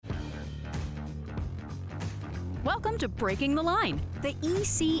Welcome to Breaking the Line, the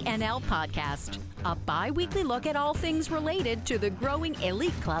ECNL podcast, a bi-weekly look at all things related to the growing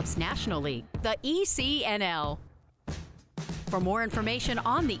elite clubs nationally, the ECNL. For more information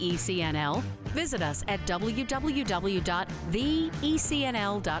on the ECNL, visit us at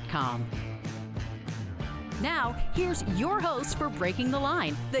www.theecnl.com. Now, here's your host for Breaking the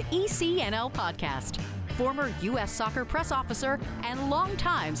Line, the ECNL podcast, former U.S. Soccer press officer and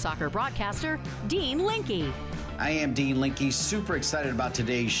longtime soccer broadcaster, Dean Linke. I am Dean Linke, super excited about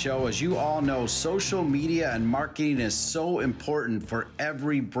today's show. As you all know, social media and marketing is so important for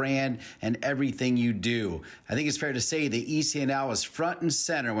every brand and everything you do. I think it's fair to say the ECNL is front and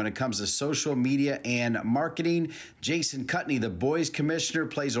center when it comes to social media and marketing. Jason Kutney, the boys commissioner,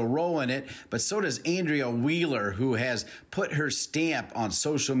 plays a role in it, but so does Andrea Wheeler, who has put her stamp on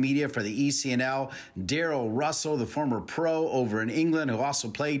social media for the ECNL. Daryl Russell, the former pro over in England, who also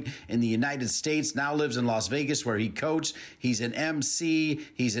played in the United States, now lives in Las Vegas, where he coached. He's an MC.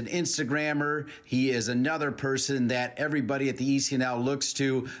 He's an Instagrammer. He is another person that everybody at the ECNL looks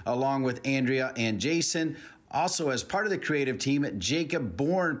to, along with Andrea and Jason. Also, as part of the creative team, Jacob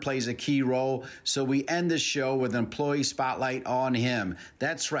Bourne plays a key role, so we end the show with an employee spotlight on him.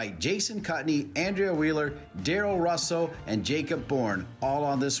 That's right, Jason Kutney, Andrea Wheeler, Daryl Russell, and Jacob Bourne, all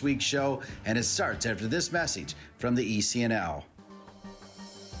on this week's show, and it starts after this message from the ECNL.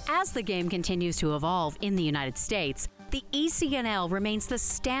 As the game continues to evolve in the United States, the ECNL remains the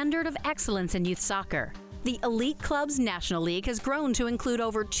standard of excellence in youth soccer. The Elite Clubs National League has grown to include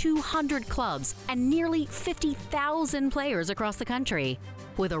over 200 clubs and nearly 50,000 players across the country,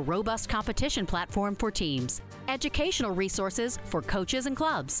 with a robust competition platform for teams, educational resources for coaches and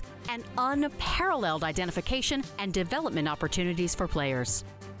clubs, and unparalleled identification and development opportunities for players.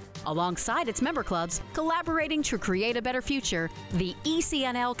 Alongside its member clubs, collaborating to create a better future, the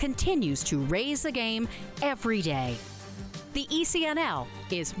ECNL continues to raise the game every day. The ECNL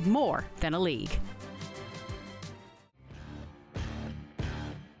is more than a league.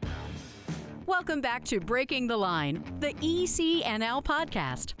 Welcome back to Breaking the Line, the ECNL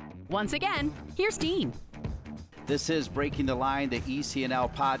podcast. Once again, here's Dean. This is Breaking the Line, the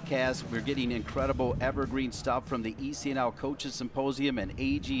ECNL podcast. We're getting incredible evergreen stuff from the ECNL Coaches Symposium and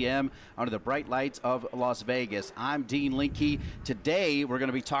AGM under the bright lights of Las Vegas. I'm Dean Linke. Today, we're going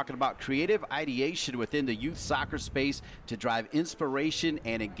to be talking about creative ideation within the youth soccer space to drive inspiration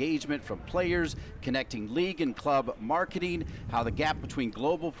and engagement from players, connecting league and club marketing, how the gap between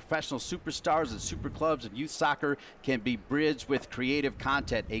global professional superstars and super clubs and youth soccer can be bridged with creative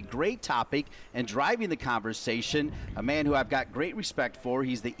content. A great topic, and driving the conversation, a man who I've got great respect for.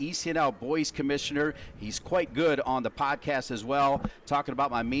 He's the ECNL Boys Commissioner. He's quite good on the podcast as well, talking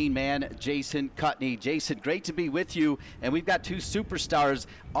about my main man, Jason Kutney. Jason, great to be with you, and we've got two superstars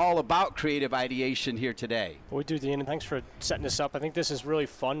all about creative ideation here today. Well, we do, Dean, and thanks for setting this up. I think this is really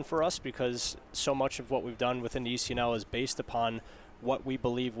fun for us because so much of what we've done within the ECNL is based upon what we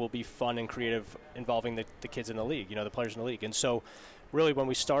believe will be fun and creative involving the kids in the league, the players in the league. And so really when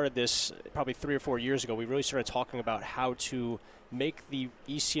we started this probably 3 or 4 years ago, we really started talking about how to make the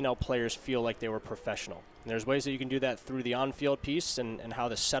ECNL players feel like they were professional. And there's ways that you can do that through the on-field piece and how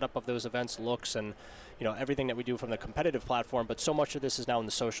the setup of those events looks and everything that we do from the competitive platform, but so much of this is now in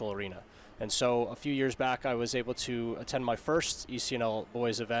the social arena. And so a few years back, I was able to attend my first ECNL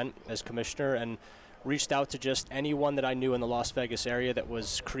Boys event as commissioner and reached out to just anyone that I knew in the Las Vegas area that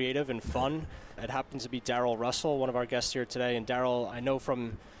was creative and fun. It happens to be Daryl Russell, one of our guests here today. And Daryl, I know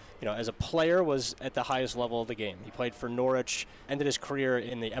from, as a player, was at the highest level of the game. He played for Norwich, ended his career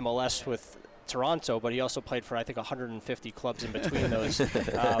in the MLS with Toronto, but he also played for, I think, 150 clubs in between those.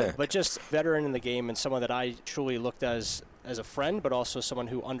 But just veteran in the game and someone that I truly looked as a friend, but also someone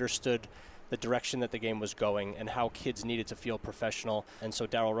who understood the direction that the game was going and how kids needed to feel professional. And so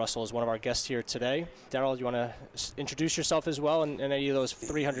Daryl Russell is one of our guests here today. Daryl, do you want to introduce yourself as well and any of those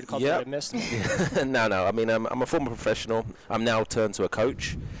 300 clubs that I missed? No. I mean, I'm a former professional. I'm now turned to a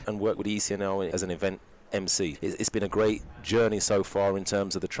coach and work with ECNL as an event MC. It's been a great journey so far in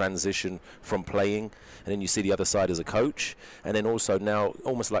terms of the transition from playing, and then you see the other side as a coach, and then also now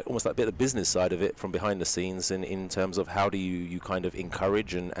almost like a bit of the business side of it from behind the scenes in terms of how do you kind of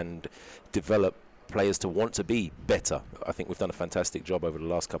encourage and develop players to want to be better. I think we've done a fantastic job over the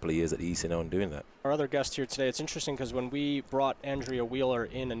last couple of years at the ECNL in doing that. Our other guest here today, it's interesting because when we brought Andrea Wheeler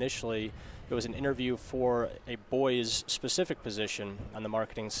in initially, it was an interview for a boys specific position on the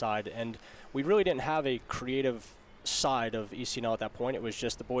marketing side, and we really didn't have a creative side of ECNL at that point. It was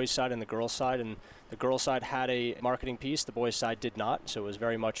just the boys side and the girls side, and The girls' side had a marketing piece, the boys' side did not, so it was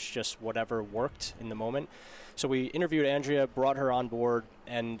very much just whatever worked in the moment. So we interviewed Andrea, brought her on board,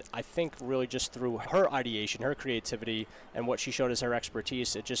 and I think really just through her ideation, her creativity, and what she showed as her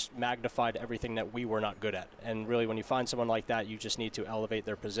expertise, it just magnified everything that we were not good at. And really, when you find someone like that, you just need to elevate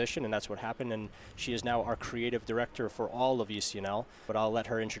their position, and that's what happened. And she is now our creative director for all of ECNL, but I'll let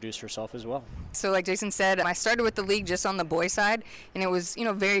her introduce herself as well. So like Jason said, I started with the league just on the boys' side, and it was,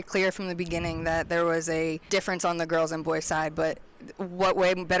 very clear from the beginning that there was a difference on the girls' and boys' side, but what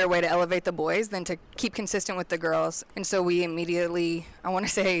better way to elevate the boys than to keep consistent with the girls. And so we immediately, I want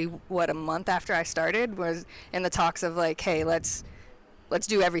to say, a month after I started, was in the talks of like, hey, let's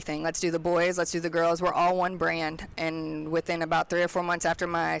do everything. Let's do the boys, let's do the girls. We're all one brand. And within about 3 or 4 months after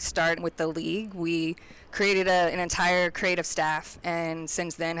my start with the league, we created an entire creative staff, and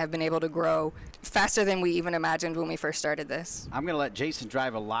since then have been able to grow faster than we even imagined when we first started this. I'm going to let Jason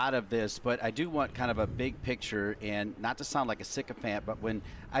drive a lot of this, but I do want kind of a big picture, and not to sound like a sycophant, but when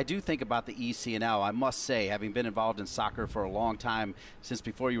I do think about the ECNL, I must say, having been involved in soccer for a long time, since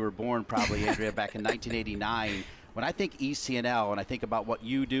before you were born probably, Andrea, back in 1989, when I think ECNL and I think about what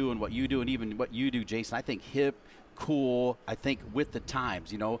you do and even what you do, Jason, I think hip, cool, I think with the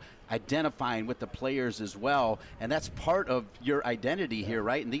times, identifying with the players as well. And that's part of your identity here,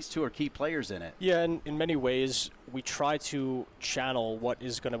 right? And these two are key players in it. Yeah, and in many ways, we try to channel what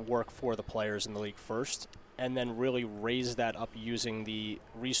is going to work for the players in the league first, and then really raise that up using the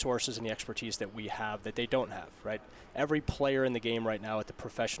resources and the expertise that we have that they don't have, right? Every player in the game right now at the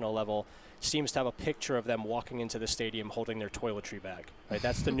professional level seems to have a picture of them walking into the stadium holding their toiletry bag, right?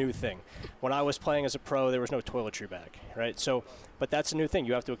 That's the new thing. When I was playing as a pro, there was no toiletry bag, right? So, but that's a new thing.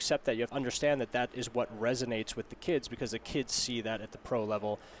 You have to accept that. You have to understand that that is what resonates with the kids, because the kids see that at the pro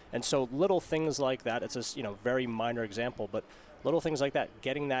level. And so little things like that, it's a very minor example, but little things like that,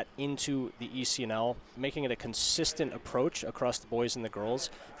 getting that into the ECNL, making it a consistent approach across the boys and the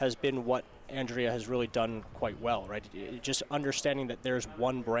girls has been what Andrea has really done quite well, right? Just understanding that there's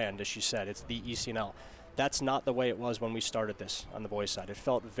one brand, as she said, it's the ECNL. That's not the way it was when we started this on the boys' side. It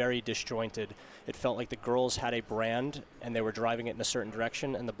felt very disjointed. It felt like the girls had a brand and they were driving it in a certain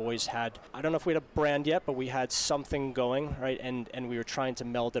direction, and the boys had, I don't know if we had a brand yet, but we had something going, right? And we were trying to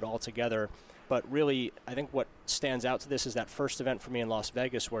meld it all together. But really, I think what stands out to this is that first event for me in Las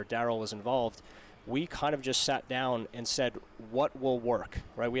Vegas where Daryl was involved. We kind of just sat down and said, what will work,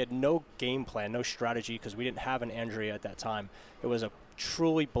 right? We had no game plan, no strategy, because we didn't have an Andrea at that time. It was a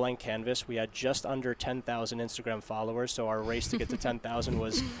truly blank canvas. We had just under 10,000 Instagram followers, so our race to get to 10,000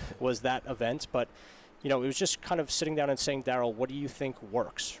 was that event. But it was just kind of sitting down and saying, Daryl, what do you think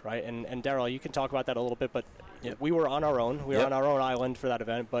works, right? And Daryl, you can talk about that a little bit, but we were on our own. We were on our own island for that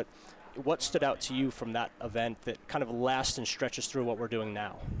event, but what stood out to you from that event that kind of lasts and stretches through what we're doing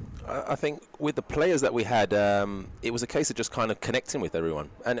now? I think with the players that we had, it was a case of just kind of connecting with everyone.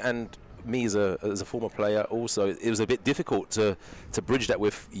 And me as a former player also, it was a bit difficult to bridge that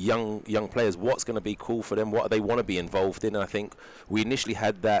with young players. What's going to be cool for them? What do they want to be involved in? And I think we initially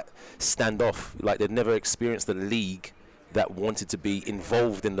had that standoff, like they'd never experienced the league that wanted to be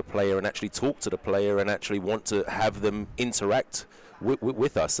involved in the player and actually talk to the player and actually want to have them interact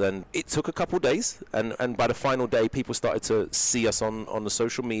with us. And it took a couple of days, and by the final day people started to see us on the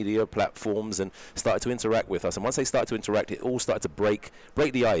social media platforms and started to interact with us. And once they started to interact, it all started to break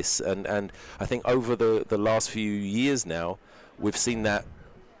the ice. And I think over the last few years now, we've seen that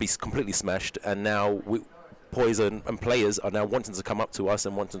be completely smashed, and now boys and players are now wanting to come up to us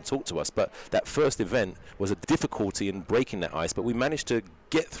and wanting to talk to us. But that first event was a difficulty in breaking that ice, but we managed to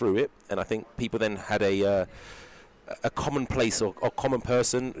get through it. And I think people then had a common place or common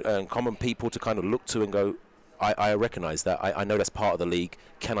person and common people to kind of look to and go, I recognize that. I know that's part of the league.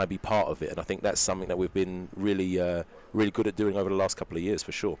 Can I be part of it? And I think that's something that we've been really good at doing over the last couple of years,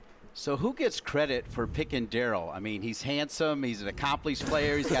 for sure. So who gets credit for picking Daryl? I mean, he's handsome. He's an accomplished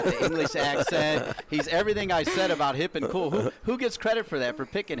player. He's got the English accent. He's everything I said about hip and cool. Who gets credit for that, for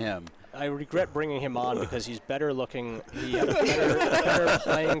picking him? I regret bringing him on because he's better looking. He had a better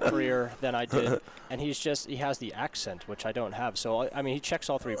playing career than I did. And he has the accent, which I don't have. So, I mean, he checks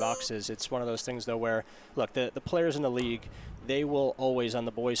all three boxes. It's one of those things, though, where, look, the players in the league, they will always, on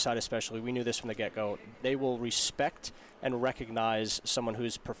the boys' side especially, we knew this from the get-go, they will respect and recognize someone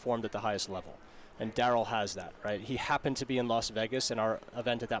who's performed at the highest level. And Daryl has that, right? He happened to be in Las Vegas, and our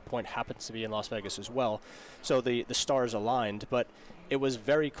event at that point happens to be in Las Vegas as well. So the stars aligned, but it was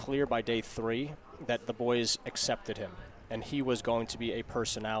very clear by day 3 that the boys accepted him. And he was going to be a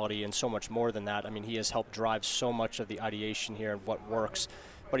personality and so much more than that. I mean, he has helped drive so much of the ideation here and what works.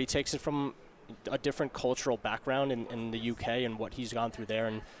 But he takes it from a different cultural background in the UK and what he's gone through there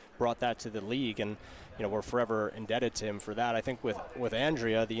and brought that to the league, and we're forever indebted to him for that. I think with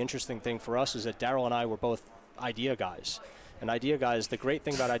Andrea, the interesting thing for us is that Daryl and I were both idea guys. And idea guys, the great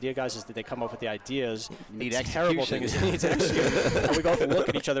thing about idea guys is that they come up with the ideas. Need the terrible thing is they need to execute. And we both look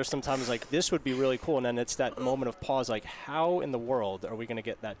at each other sometimes like, this would be really cool. And then it's that moment of pause, like, how in the world are we going to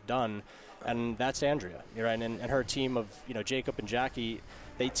get that done? And that's Andrea, right? And her team of, Jacob and Jackie,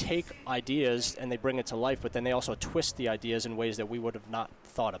 they take ideas and they bring it to life, but then they also twist the ideas in ways that we would have not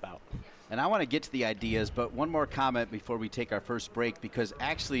thought about. And I want to get to the ideas, but one more comment before we take our first break, because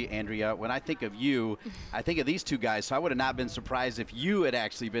actually, Andrea, when I think of you, I think of these two guys, so I would have not been surprised if you had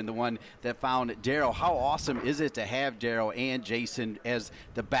actually been the one that found Daryl. How awesome is it to have Daryl and Jason as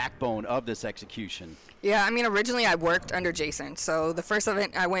the backbone of this execution? Yeah, originally I worked under Jason. So the first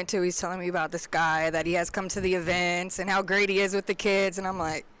event I went to, he's telling me about this guy, that he has come to the events and how great he is with the kids, and I'm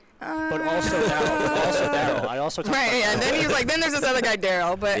like, but also Daryl. I also talked right, about and then he was like, then there's this other guy,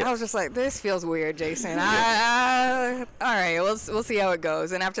 Daryl. But yeah. I was just like, this feels weird, Jason. All right, we'll see how it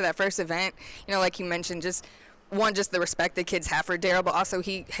goes. And after that first event, like you mentioned, just the respect the kids have for Daryl, but also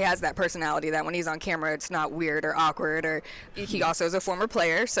he has that personality that when he's on camera, it's not weird or awkward. Or he also is a former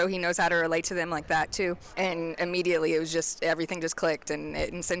player, so he knows how to relate to them like that too. And immediately, it was just everything just clicked.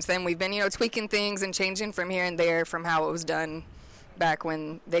 And since then, we've been tweaking things and changing from here and there from how it was done back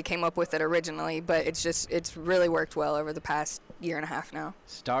when they came up with it originally, but it's really worked well over the past year and a half now.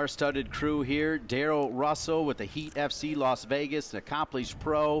 Star-studded crew here. Daryl Russell with the Heat FC Las Vegas, an accomplished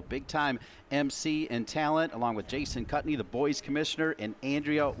pro, big-time MC and talent, along with Jason Cutney, the boys commissioner, and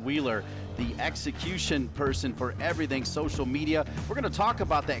Andrea Wheeler, the execution person for everything social media. We're going to talk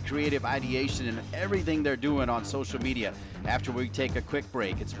about that creative ideation and everything they're doing on social media after we take a quick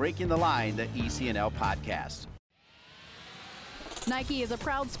break. It's Breaking the Line, the ECNL podcast. Nike is a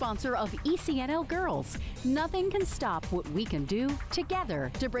proud sponsor of ECNL Girls. Nothing can stop what we can do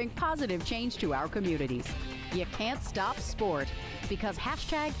together to bring positive change to our communities. You can't stop sport because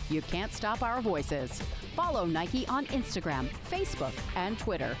 #you can't stop our voices. Follow Nike on Instagram, Facebook, and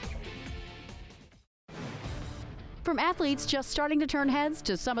Twitter. From athletes just starting to turn heads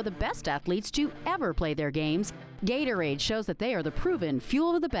to some of the best athletes to ever play their games, Gatorade shows that they are the proven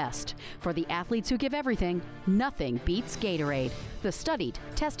fuel of the best. For the athletes who give everything, nothing beats Gatorade, the studied,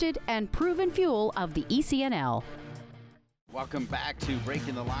 tested, and proven fuel of the ECNL. Welcome back to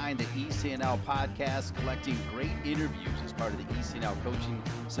Breaking the Line, the ECNL podcast, collecting great interviews as part of the ECNL Coaching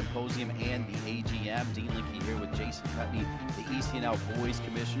Symposium and the AGM. Dean Linke here with Jason Cutney, the ECNL Boys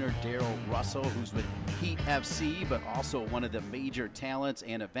Commissioner, Daryl Russell, who's with Heat FC, but also one of the major talents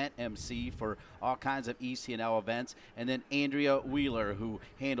and event MC for all kinds of ECNL events, and then Andrea Wheeler, who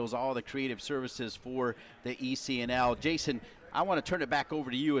handles all the creative services for the ECNL. Jason, I want to turn it back over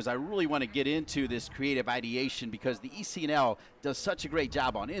to you as I really want to get into this creative ideation because the ECNL does such a great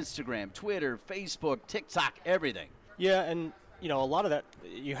job on Instagram, Twitter, Facebook, TikTok, everything. Yeah, and a lot of that,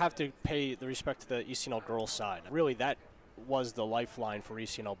 you have to pay the respect to the ECNL girls side. Really, that was the lifeline for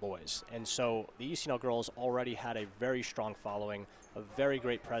ECNL boys. And so the ECNL girls already had a very strong following, a very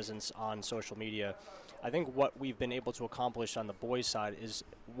great presence on social media. I think what we've been able to accomplish on the boys side is,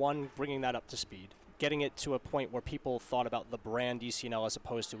 one, bringing that up to speed, getting it to a point where people thought about the brand ECNL as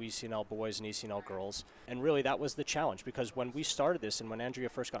opposed to ECNL boys and ECNL girls. And really that was the challenge, because when we started this and when Andrea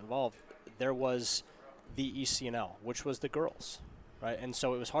first got involved, there was the ECNL, which was the girls, right? And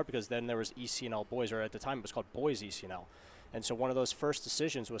so it was hard because then there was ECNL boys, or at the time it was called Boys ECNL. And so one of those first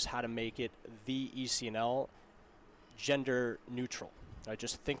decisions was how to make it the ECNL gender neutral, right?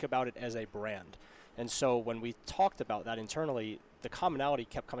 Just think about it as a brand. And so when we talked about that internally, the commonality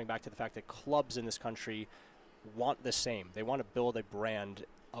kept coming back to the fact that clubs in this country want the same. They want to build a brand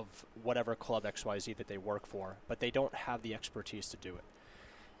of whatever club XYZ that they work for, but they don't have the expertise to do it.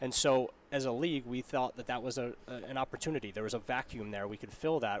 And so as a league, we thought that that was an opportunity. There was a vacuum there. We could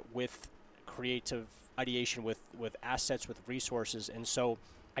fill that with creative ideation, with assets, with resources. And so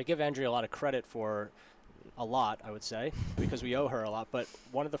I give Andrea a lot of credit for a lot, I would say, because we owe her a lot. But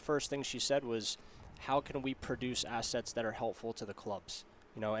one of the first things she said was, how can we produce assets that are helpful to the clubs?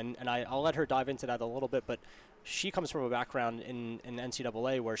 And I'll let her dive into that a little bit, but she comes from a background in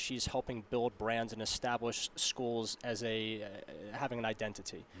NCAA where she's helping build brands and establish schools as having an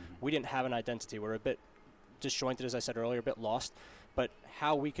identity. Mm-hmm. We didn't have an identity. We're a bit disjointed, as I said earlier, a bit lost, but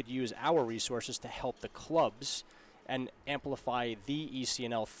how we could use our resources to help the clubs and amplify the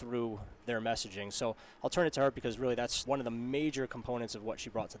ECNL through their messaging. So I'll turn it to her because really that's one of the major components of what she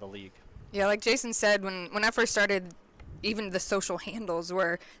brought to the league. Yeah, like Jason said, when I first started, even the social handles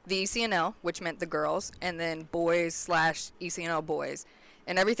were the ECNL, which meant the girls, and then boys/ECNL boys.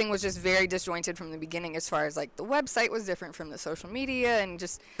 And everything was just very disjointed from the beginning, as far as like the website was different from the social media, and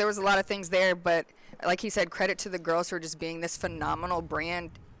just there was a lot of things there. But like he said, credit to the girls for just being this phenomenal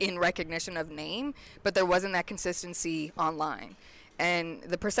brand in recognition of name, but there wasn't that consistency online. And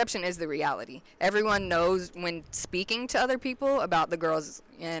the perception is the reality. Everyone knows when speaking to other people about the girls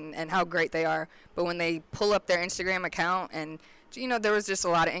and how great they are, but when they pull up their Instagram account, and you know, there was just a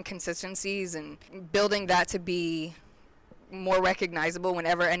lot of inconsistencies, and building that to be more recognizable.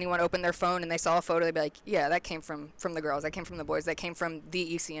 Whenever anyone opened their phone and they saw a photo, they'd be like, yeah, that came from the girls, that came from the boys, that came from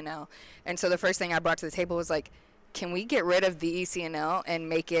the ECNL. And so the first thing I brought to the table was like, can we get rid of the ECNL and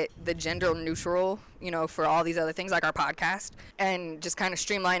make it the gender neutral, you know, for all these other things like our podcast, and just kind of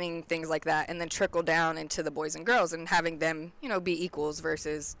streamlining things like that, and then trickle down into the boys and girls and having them, you know, be equals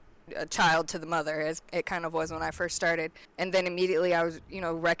versus a child to the mother, as it kind of was when I first started. And then immediately I was, you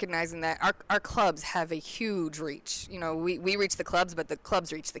know, recognizing that our clubs have a huge reach. You know, we reach the clubs, but the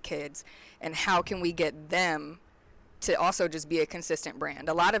clubs reach the kids. And how can we get them to also just be a consistent brand?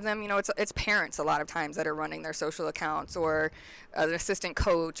 A lot of them, you know, it's parents a lot of times that are running their social accounts, or an assistant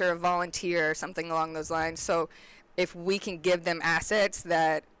coach or a volunteer or something along those lines. So if we can give them assets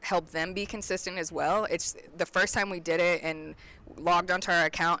that help them be consistent as well. It's the first time we did it and logged onto our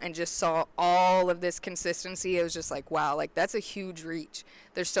account and just saw all of this consistency. It was just like, wow, like that's a huge reach.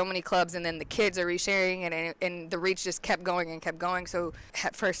 There's so many clubs, and then the kids are resharing it, and the reach just kept going and kept going. So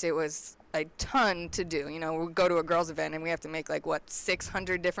at first it was a ton to do. You know, we go to a girls event and we have to make like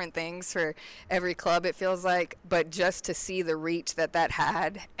 600 different things for every club, it feels like. But just to see the reach that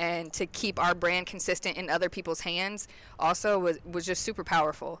had, and to keep our brand consistent in other people's hands also was just super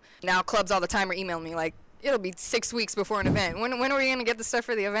powerful. Now clubs all the time are emailing me like, it'll be 6 weeks before an event. When are we going to get the stuff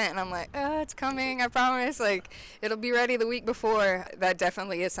for the event? And I'm like, it's coming, I promise. Like, it'll be ready the week before. That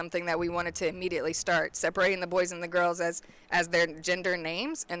definitely is something that we wanted to immediately start, separating the boys and the girls as their gender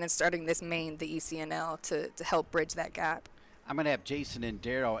names, and then starting this main, the ECNL, to help bridge that gap. I'm going to have Jason and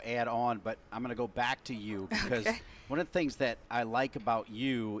Daryl add on, but I'm going to go back to you because Okay. One of the things that I like about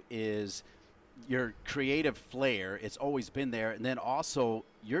you is your creative flair. It's always been there. And then also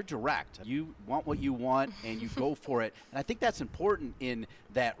you're direct. You want what you want and you go for it. And I think that's important in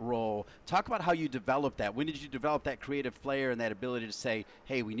that role. Talk about how you developed that. When did you develop that creative flair and that ability to say,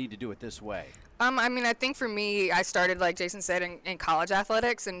 hey, we need to do it this way? I mean, I think for me, I started, like Jason said, in college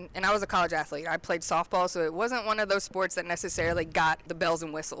athletics, and I was a college athlete. I played softball, so it wasn't one of those sports that necessarily got the bells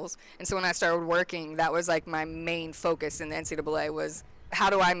and whistles. And so when I started working, that was like my main focus in the NCAA was,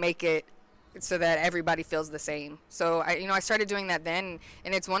 how do I make it so that everybody feels the same? So I started doing that then,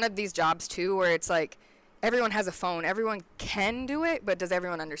 and it's one of these jobs too where it's like everyone has a phone, everyone can do it, but does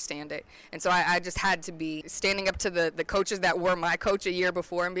everyone understand it? And so I just had to be standing up to the coaches that were my coach a year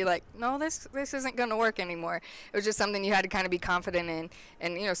before and be like, no, this isn't going to work anymore. It was just something you had to kind of be confident in,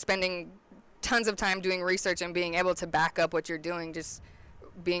 and spending tons of time doing research and being able to back up what you're doing, just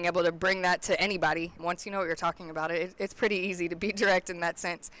being able to bring that to anybody. Once you know what you're talking about, it's pretty easy to be direct in that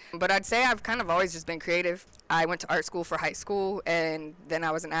sense. But I'd say I've kind of always just been creative. I went to art school for high school, and then I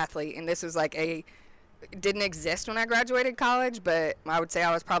was an athlete, and this was like it didn't exist when I graduated college, but I would say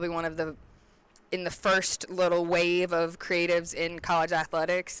I was probably in the first little wave of creatives in college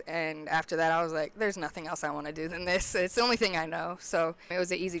athletics. And after that, I was like, there's nothing else I want to do than this. It's the only thing I know. So it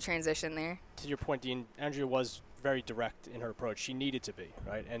was an easy transition there. To your point, Dean, Andrea was very direct in her approach. She needed to be,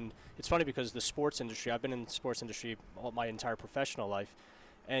 right? And it's funny because the sports industry, I've been in the sports industry all my entire professional life,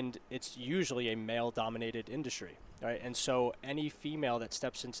 and it's usually a male-dominated industry, right? And so any female that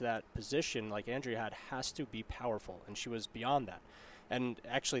steps into that position, like Andrea had, has to be powerful, and she was beyond that. And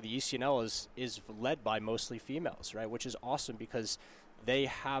actually, the ECNL is led by mostly females, right? Which is awesome because they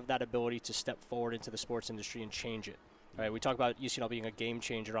have that ability to step forward into the sports industry and change it. Right? We talk about ECNL being a game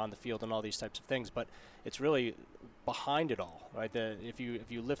changer on the field and all these types of things, but it's really behind it all, right? If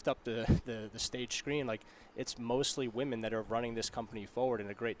you lift up the stage screen, like, it's mostly women that are running this company forward in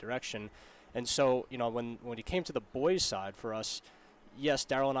a great direction. And so, when it came to the boys' side for us, yes,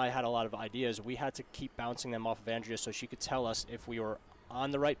 Daryl and I had a lot of ideas. We had to keep bouncing them off of Andrea so she could tell us if we were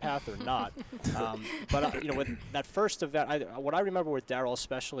on the right path or not. But with that first event, what I remember with Daryl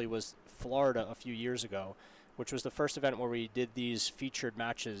especially was Florida a few years ago, which was the first event where we did these featured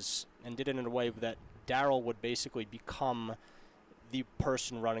matches and did it in a way that Daryl would basically become the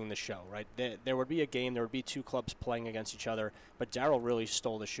person running the show, right? There would be a game, there would be two clubs playing against each other, but Daryl really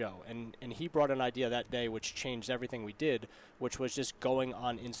stole the show. And he brought an idea that day which changed everything we did, which was just going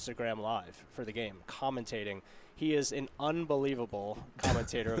on Instagram Live for the game, commentating. He is an unbelievable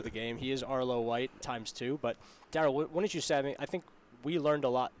commentator of the game. He is Arlo White ×2. But Daryl, what did you say? I think we learned a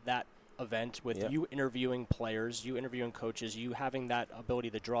lot that event with you interviewing players, you interviewing coaches, you having that ability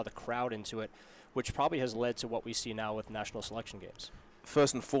to draw the crowd into it, which probably has led to what we see now with national selection games.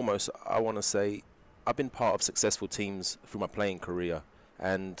 First and foremost, I want to say I've been part of successful teams through my playing career,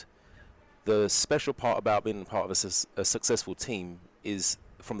 and the special part about being part of a successful team is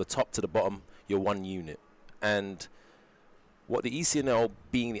from the top to the bottom, you're one unit. And what the ECNL,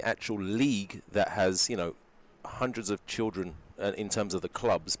 being the actual league that has, hundreds of children in terms of the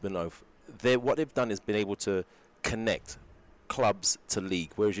clubs, what they've done is been able to connect clubs to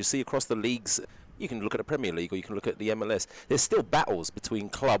league. Whereas you see across the leagues, you can look at the Premier League or you can look at the MLS. There's still battles between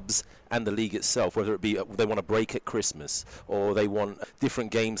clubs and the league itself, whether it be they want a break at Christmas or they want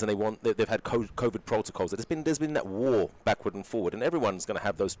different games and they've had COVID protocols. There's been that war backward and forward, and everyone's going to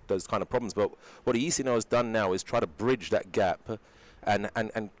have those kind of problems. But what the ECNL has done now is try to bridge that gap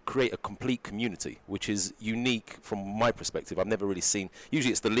and create a complete community, which is unique from my perspective. I've never really seen.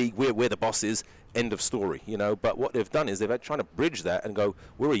 Usually it's the league, we're the bosses, end of story, But what they've done is they've had trying to bridge that and go,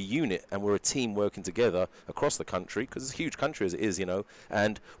 we're a unit and we're a team working together across the country, because it's a huge country as it is,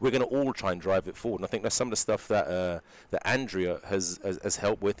 and we're going to all try and drive it forward. And I think that's some of the stuff that Andrea has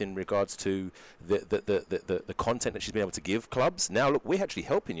helped with in regards to the content that she's been able to give clubs. Now, look, we're actually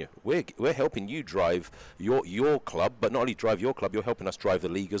helping you. We're helping you drive your club, but not only drive your club, you're helping us drive the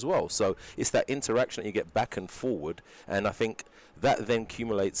league as well. So it's that interaction that you get back and forward, and I think that then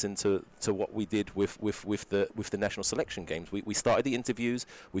accumulates into what we did with the national selection games. We started the interviews,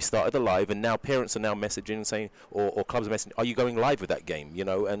 we started the live, and now parents are now messaging and saying, or clubs are messaging, are you going live with that game?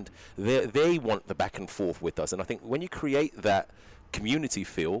 And they want the back and forth with us. And I think when you create that community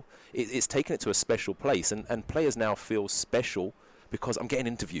feel, it's taken it to a special place, and players now feel special because I'm getting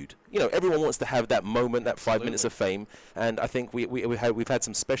interviewed. Everyone wants to have that moment, that 5 minutes of fame, and I think we've had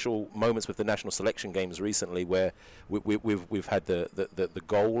some special moments with the national selection games recently where we've had the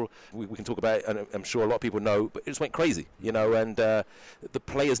goal. We can talk about it, and I'm sure a lot of people know, but it just went crazy, and the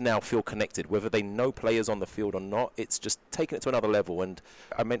players now feel connected, whether they know players on the field or not. It's just taking it to another level. And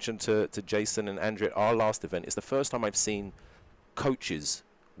I mentioned to Jason and Andrea at our last event, it's the first time I've seen coaches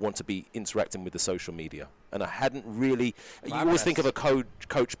want to be interacting with the social media. And I hadn't really. You always think of a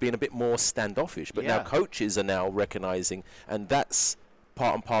coach being a bit more standoffish, but now coaches are now recognizing, and that's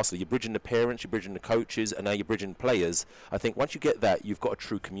part and parcel. You're bridging the parents, you're bridging the coaches, and now you're bridging players. I think once you get that, you've got a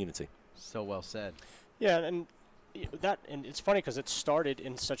true community. So well said. Yeah, and it's funny because it started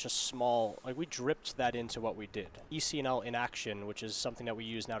in such a small. We dripped that into what we did. ECNL in action, which is something that we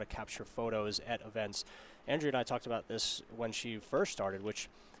use now to capture photos at events. Andrea and I talked about this when she first started, which.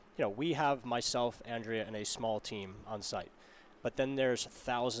 We have myself, Andrea, and a small team on site. But then there's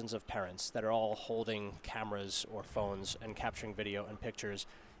thousands of parents that are all holding cameras or phones and capturing video and pictures.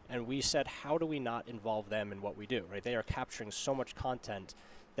 And we said, how do we not involve them in what we do, right? They are capturing so much content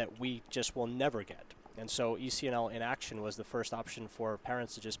that we just will never get. And so ECNL in action was the first option for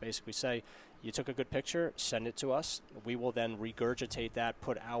parents to just basically say, you took a good picture, send it to us. We will then regurgitate that,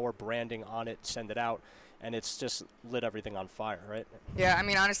 put our branding on it, send it out. And it's just lit everything on fire, right? Yeah, I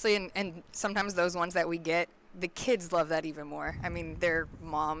mean, honestly, and sometimes those ones that we get, the kids love that even more. I mean, their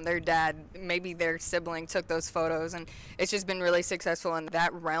mom, their dad, maybe their sibling took those photos, and it's just been really successful in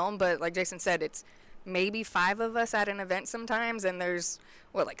that realm. But like Jason said, it's maybe 5 of us at an event sometimes, and there's,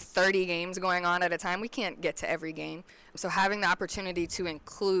 30 games going on at a time. We can't get to every game. So having the opportunity to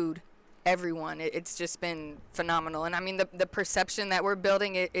include everyone, it's just been phenomenal. And I mean, the perception that we're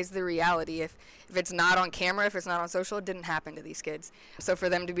building is the reality. If it's not on camera, if it's not on social, it didn't happen to these kids. So for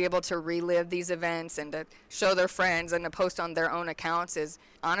them to be able to relive these events and to show their friends and to post on their own accounts is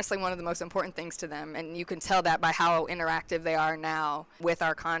honestly one of the most important things to them. And you can tell that by how interactive they are now with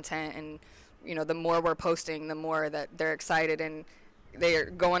our content. And the more we're posting, the more that they're excited, and they're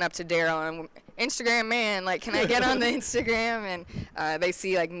going up to Daryl and Instagram man, can I get on the Instagram? And they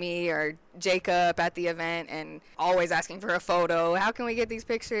see me or Jacob at the event and always asking for a photo. How can we get these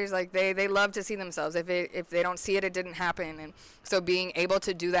pictures? They love to see themselves. If they don't see it, it didn't happen. And so being able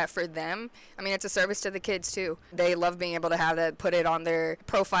to do that for them, I mean, it's a service to the kids too. They love being able to have that, put it on their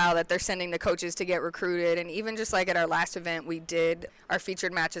profile that they're sending the coaches to get recruited. And even just at our last event, we did our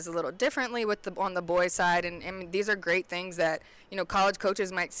featured matches a little differently on the boys side. And these are great things that, college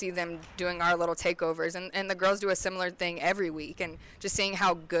coaches might see them doing our little takeovers. And the girls do a similar thing every week. And just seeing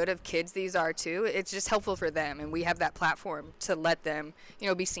how good of kids these are too, it's just helpful for them. And we have that platform to let them,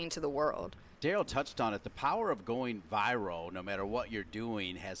 be seen to the world. Daryl touched on it. The power of going viral, no matter what you're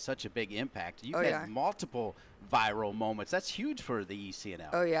doing, has such a big impact. You've had multiple viral moments. That's huge for the ECNL.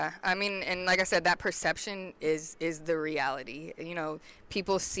 Oh, yeah. I mean, and like I said, that perception is the reality.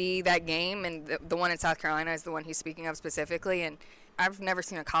 People see that game, and the one in South Carolina is the one he's speaking of specifically, and I've never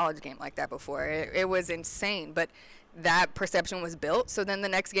seen a college game like that before. It was insane, but that perception was built. So then the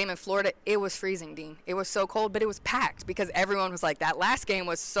next game in Florida, it was freezing, Dean. It was so cold, but it was packed because everyone was like, that last game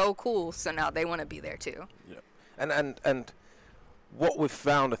was so cool, so now they want to be there too. Yeah. And what we've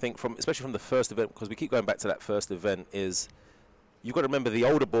found, I think, especially from the first event, because we keep going back to that first event, is you've got to remember the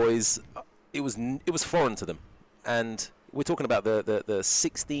older boys, it was foreign to them. And we're talking about the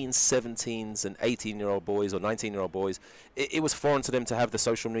 16, 17s and 18-year-old boys or 19-year-old boys. It was foreign to them to have the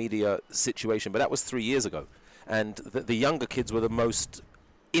social media situation, but that was 3 years ago. And the younger kids were the most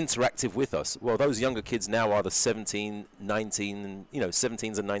interactive with us. Well, those younger kids now are the 17, 19,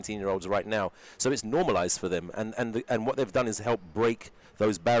 17s and 19-year-olds right now. So it's normalized for them. And what they've done is help break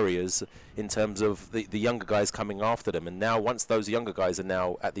those barriers in terms of the younger guys coming after them. And now once those younger guys are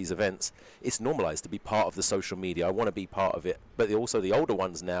now at these events, it's normalized to be part of the social media. I want to be part of it. But also the older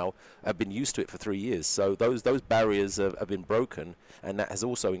ones now have been used to it for 3 years. So those barriers have been broken, and that has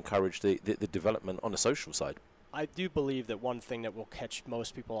also encouraged the development on the social side. I do believe that one thing that will catch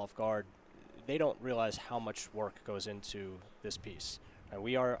most people off guard, they don't realize how much work goes into this piece. And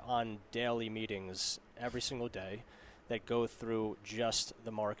we are on daily meetings every single day that go through just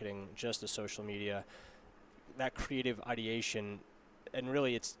the marketing, just the social media, that creative ideation, and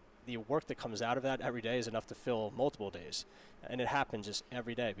really it's the work that comes out of that every day is enough to fill multiple days. And it happens just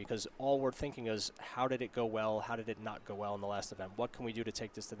every day because all we're thinking is, how did it go well? How did it not go well in the last event? What can we do to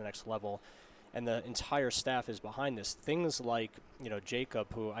take this to the next level? And the entire staff is behind this. Things like,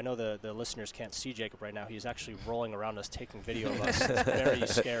 Jacob, who I know the listeners can't see Jacob right now. He's actually rolling around us, taking video of us. It's very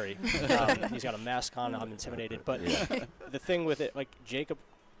scary. He's got a mask on. I'm intimidated. But the thing with it, like Jacob,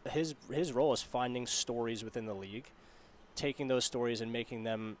 his role is finding stories within the league, taking those stories and making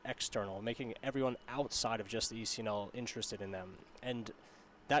them external, making everyone outside of just the ECNL interested in them. And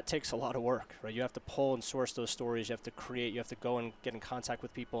that takes a lot of work, right? You have to pull and source those stories. You have to create. You have to go and get in contact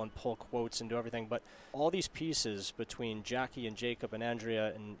with people and pull quotes and do everything. But all these pieces between Jackie and Jacob and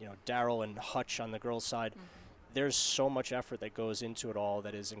Andrea and Daryl and Hutch on the girls' side, there's so much effort that goes into it all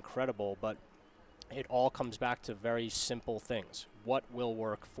that is incredible. But it all comes back to very simple things. What will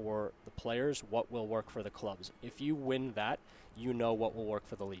work for the players? What will work for the clubs? If you win that, you know what will work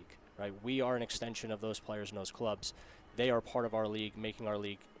for the league, right? We are an extension of those players and those clubs. They are part of our league, making our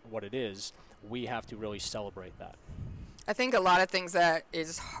league what it is. We have to really celebrate that. I think a lot of things that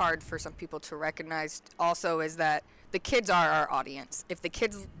is hard for some people to recognize also is that the kids are our audience. If the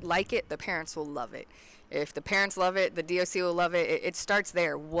kids like it, the parents will love it. If the parents love it, the DOC will love it. It starts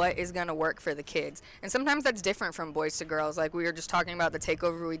there. What is going to work for the kids? And sometimes that's different from boys to girls. Like we were just talking about the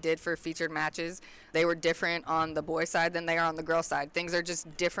takeover we did for featured matches. They were different on the boy side than they are on the girl side. Things are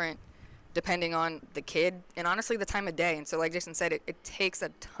just different depending on the kid and honestly the time of day. And so like Jason said, it takes a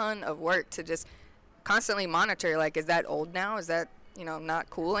ton of work to just constantly monitor, like, is that old now? Is that, not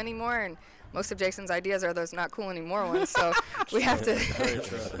cool anymore? And most of Jason's ideas are those not cool anymore ones. So we have to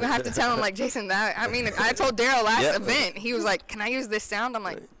tell him, like, Jason, I told Daryl last event, he was like, can I use this sound? I'm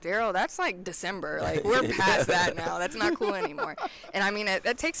like, Daryl, that's like December. Like, we're past that now. That's not cool anymore. And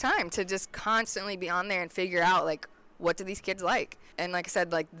it takes time to just constantly be on there and figure out, like, what do these kids like? And like I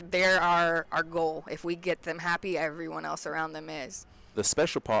said, like, they're our goal. If we get them happy, everyone else around them is. The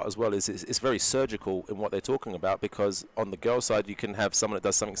special part as well is it's very surgical in what they're talking about, because on the girl side you can have someone that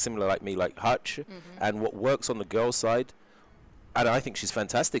does something similar like me, like Hutch, and what works on the girl side, and I think she's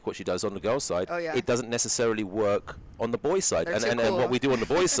fantastic what she does on the girl side, it doesn't necessarily work on the boy side. And what we do on the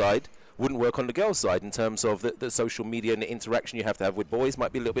boy side wouldn't work on the girls' side in terms of the social media and the interaction you have to have with boys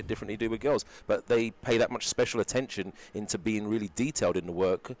might be a little bit different than you do with girls. But they pay that much special attention into being really detailed in the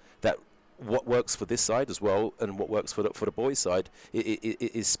work, that what works for this side as well and what works for the boys' side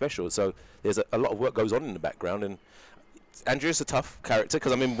is special. So there's a lot of work goes on in the background. And Andrea's a tough character,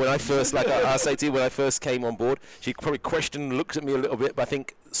 because when I first, like I say to you, when I first came on board, she probably questioned and looked at me a little bit, but I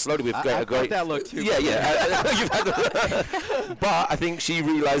think slowly we've got a great... that look too. Yeah. You've had but I think she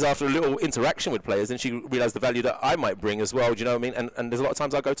realised after a little interaction with players, and she realised the value that I might bring as well, do you know what I mean? And there's a lot of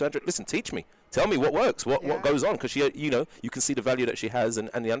times I go to Andrea, listen, teach me. Tell me what works, what goes on, because she, you can see the value that she has and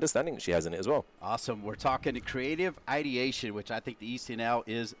the understanding that she has in it as well. Awesome. We're talking creative ideation, which I think the ECNL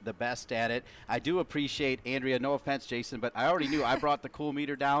is the best at it. I do appreciate Andrea. No offense, Jason, but I already knew I brought the cool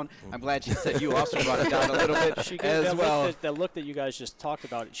meter down. I'm glad she said you also brought it down a little bit she as that well. That look that you guys just talked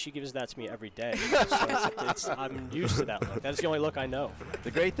about, she gives that to me every day. So I'm used to that look. That's the only look I know.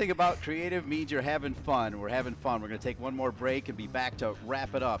 The great thing about creative means you're having fun. We're having fun. We're going to take one more break and be back to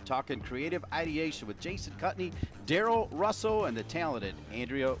wrap it up. Talking creative ideation with Jason Cutney, Daryl Russell, and the talented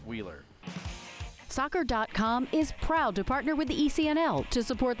Andrea Wheeler. Soccer.com is proud to partner with the ECNL to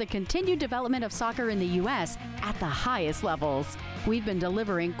support the continued development of soccer in the U.S. at the highest levels. We've been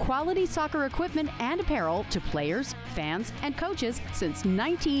delivering quality soccer equipment and apparel to players, fans, and coaches since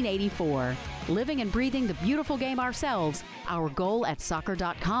 1984. Living and breathing the beautiful game ourselves, our goal at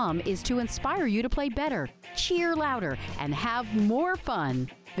Soccer.com is to inspire you to play better, cheer louder, and have more fun.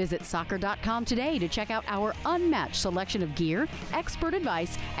 Visit Soccer.com today to check out our unmatched selection of gear, expert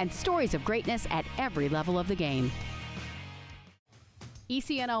advice, and stories of greatness at every level of the game.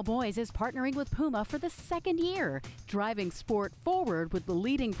 ECNL Boys is partnering with Puma for the second year, driving sport forward with the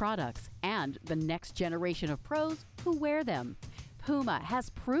leading products and the next generation of pros who wear them. Puma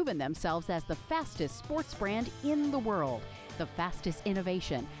has proven themselves as the fastest sports brand in the world, the fastest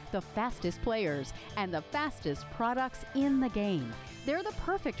innovation, the fastest players, and the fastest products in the game. They're the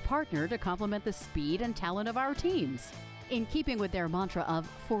perfect partner to complement the speed and talent of our teams. In keeping with their mantra of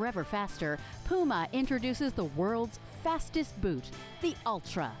forever faster, Puma introduces the world's fastest boot, the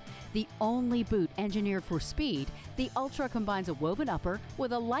Ultra. The only boot engineered for speed, the Ultra combines a woven upper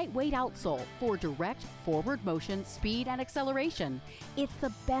with a lightweight outsole for direct forward motion, speed, and acceleration. It's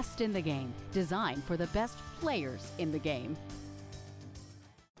the best in the game, designed for the best players in the game.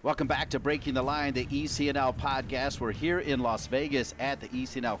 Welcome back to Breaking the Line, the ECNL podcast. We're here in Las Vegas at the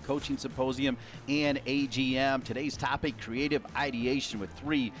ECNL Coaching Symposium and AGM. Today's topic, creative ideation with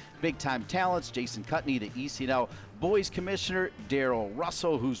three big-time talents. Jason Cutney, the ECNL Boys Commissioner, Daryl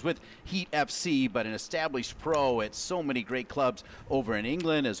Russell, who's with Heat FC, but an established pro at so many great clubs over in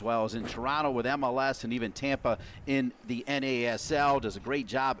England, as well as in Toronto with MLS and even Tampa in the NASL. Does a great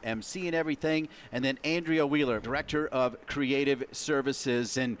job emceeing everything. And then Andrea Wheeler, Director of Creative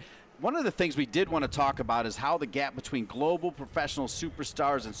Services. And one of the things we did want to talk about is how the gap between global professional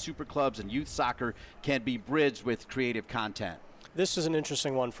superstars and super clubs and youth soccer can be bridged with creative content. This is an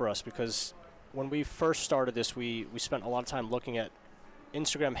interesting one for us because when we first started this, we spent a lot of time looking at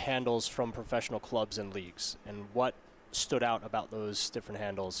Instagram handles from professional clubs and leagues and what stood out about those different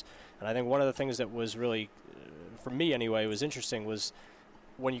handles. And I think one of the things that was really, for me anyway, was interesting was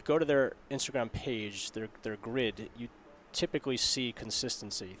when you go to their Instagram page, their grid, you typically see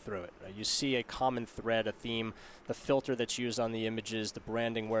consistency through it. Right? You see a common thread, a theme, the filter that's used on the images, the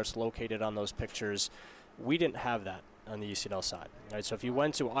branding where it's located on those pictures. We didn't have that on the ECNL side. Right? So if you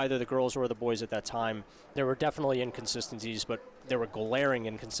went to either the girls or the boys at that time, there were definitely inconsistencies, but there were glaring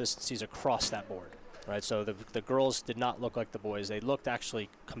inconsistencies across that board. Right? So the girls did not look like the boys. They looked actually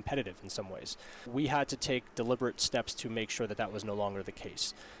competitive in some ways. We had to take deliberate steps to make sure that that was no longer the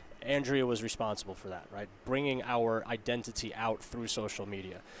case. Andrea was responsible for that, right? Bringing our identity out through social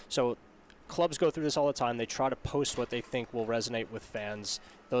media. So clubs go through this all the time. They try to post what they think will resonate with fans.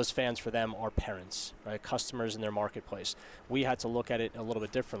 Those fans for them are parents, right? Customers in their marketplace. We had to look at it a little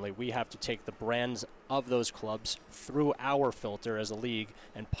bit differently. We have to take the brands of those clubs through our filter as a league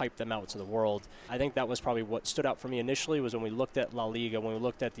and pipe them out to the world. I think that was probably what stood out for me initially was when we looked at La Liga, when we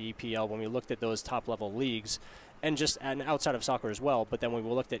looked at the EPL, when we looked at those top-level leagues, and outside of soccer as well, but then when we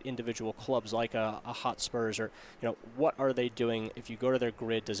looked at individual clubs like a Hotspurs or, what are they doing? If you go to their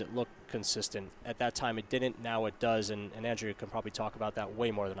grid, does it look consistent? At that time, it didn't. Now it does, and Andrea can probably talk about that way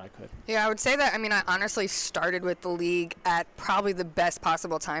more than I could. Yeah, I would say that, I honestly started with the league at probably the best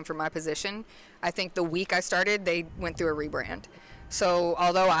possible time for my position. I think the week I started, they went through a rebrand. So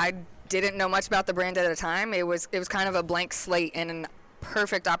although I didn't know much about the brand at the time, it was kind of a blank slate and an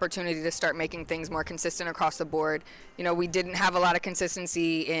perfect opportunity to start making things more consistent across the board. We didn't have a lot of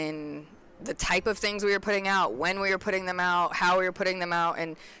consistency in the type of things we were putting out, when we were putting them out, how we were putting them out,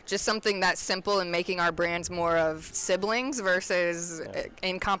 and just something that simple and making our brands more of siblings versus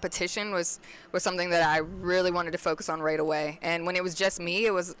in competition was something that I really wanted to focus on right away. And when it was just me,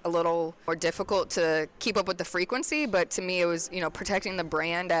 it was a little more difficult to keep up with the frequency, but to me it was, protecting the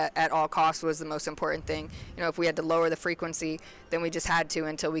brand at all costs was the most important thing. If we had to lower the frequency, then we just had to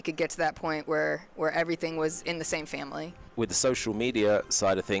until we could get to that point where everything was in the same family. With the social media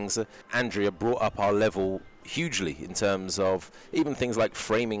side of things, Andrea brought up our level hugely in terms of even things like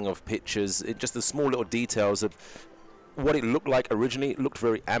framing of pictures, just the small little details of what it looked like originally. It looked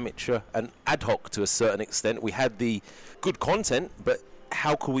very amateur and ad hoc to a certain extent. We had the good content, but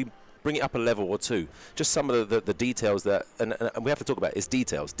how could we bring it up a level or two? Just some of the details that, and we have to talk about is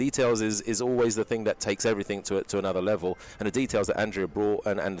details. Details is always the thing that takes everything to another level. And the details that Andrea brought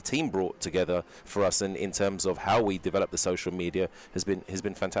and the team brought together for us in terms of how we develop the social media has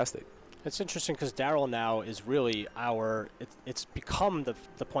been fantastic. It's interesting because Daryl now is really it's become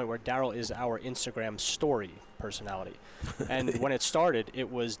the point where Daryl is our Instagram story personality. And when it started,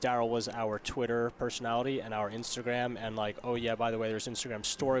 Daryl was our Twitter personality and our Instagram, and like, oh yeah, by the way, there's Instagram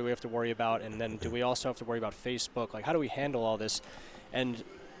story we have to worry about, and then do we also have to worry about Facebook? Like, how do we handle all this? And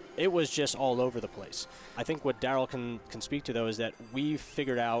it was just all over the place. I think what Daryl can speak to, though, is that we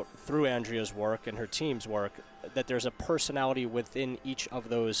figured out through Andrea's work and her team's work that there's a personality within each of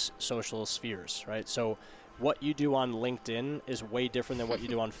those social spheres, right? So what you do on LinkedIn is way different than what you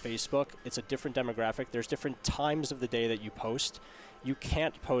do on Facebook. It's a different demographic. There's different times of the day that you post. You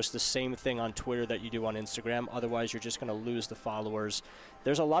can't post the same thing on Twitter that you do on Instagram. Otherwise, you're just going to lose the followers.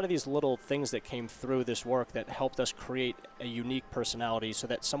 There's a lot of these little things that came through this work that helped us create a unique personality so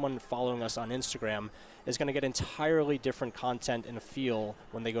that someone following us on Instagram is going to get entirely different content and feel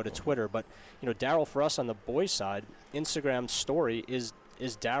when they go to Twitter. But, Daryl, for us on the boys' side, Instagram's story is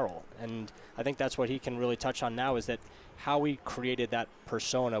Daryl. And I think that's what he can really touch on now, is that how we created that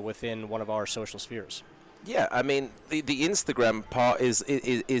persona within one of our social spheres. Yeah, I mean, the Instagram part is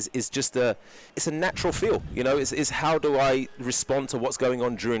just it's a natural feel, it's how do I respond to what's going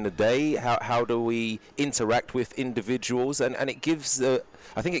on during the day, how do we interact with individuals, and it gives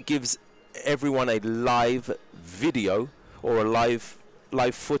I think it gives everyone a live video or a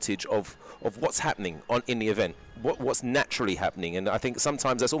live footage of what's happening in the event. What's naturally happening, and I think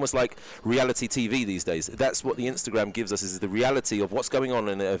sometimes that's almost like reality TV these days. That's what the Instagram gives us, is the reality of what's going on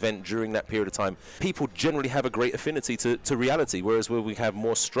in an event during that period of time. People generally have a great affinity to reality, whereas where we have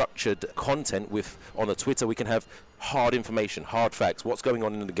more structured content on the Twitter, we can have hard information, hard facts, what's going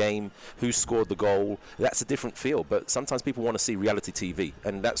on in the game, who scored the goal. That's a different feel, but sometimes people want to see reality TV,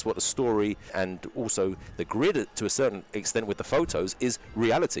 and that's what the story and also the grid to a certain extent with the photos is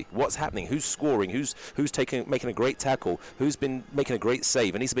reality. What's happening, who's scoring, who's making a great tackle, who's been making a great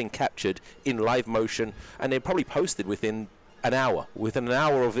save, and he's been captured in live motion, and they're probably posted within an hour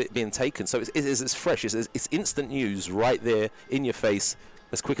of it being taken. So it's fresh, it's instant news right there in your face,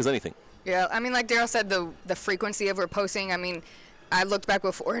 as quick as anything. Yeah, I mean, like Daryl said, the frequency of reposting, I mean, I looked back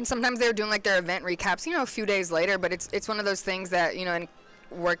before, and sometimes they were doing like their event recaps, a few days later, but it's one of those things that, in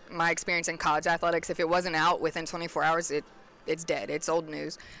my experience in college athletics, if it wasn't out within 24 hours, it's dead. It's old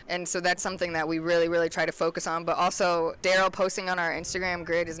news. And so that's something that we really, really try to focus on. But also, Daryl posting on our Instagram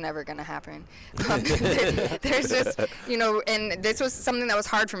grid is never going to happen. There's just, and this was something that was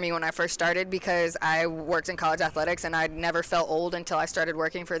hard for me when I first started, because I worked in college athletics and I never felt old until I started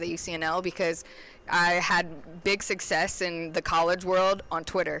working for the ECNL, because I had big success in the college world on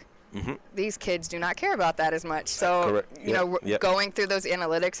Twitter. Mm-hmm. These kids do not care about that as much. So, going through those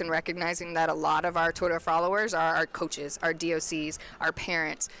analytics and recognizing that a lot of our Twitter followers are our coaches, our DOCs, our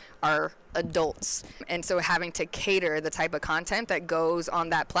parents, our adults. And so having to cater the type of content that goes on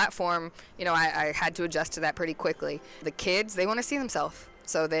that platform, I had to adjust to that pretty quickly. The kids, they want to see themselves.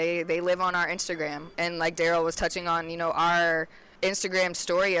 So they live on our Instagram. And like Daryl was touching on, our Instagram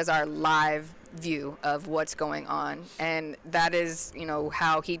story is our live view of what's going on. And that is,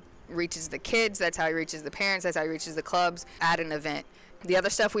 how he reaches the kids, that's how he reaches the parents, that's how he reaches the clubs at an event. The other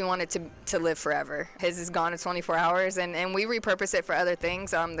stuff we wanted to live forever. His is gone in 24 hours, and we repurpose it for other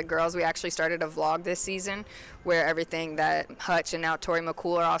things. The girls, we actually started a vlog this season where everything that Hutch and now Tori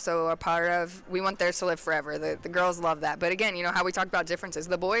McCool are also a part of, we want theirs to live forever. The girls love that. But again, how we talked about differences.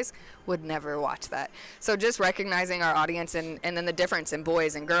 The boys would never watch that. So just recognizing our audience and then the difference in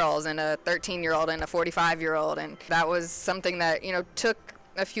boys and girls and a 13-year-old and a 45-year-old. And that was something that, took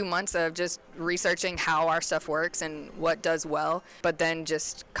a few months of just researching how our stuff works and what does well, but then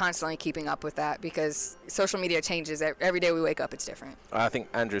just constantly keeping up with that, because social media changes. Every day we wake up, it's different. I think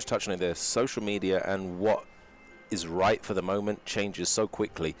Andrew's touching on this. Social media and what is right for the moment changes so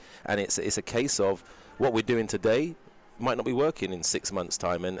quickly, and it's a case of what we're doing today might not be working in 6 months'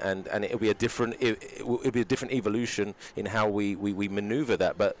 time, and it'll be a different evolution in how we maneuver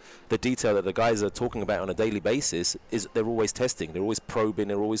that. But the detail that the guys are talking about on a daily basis is they're always testing, they're always probing,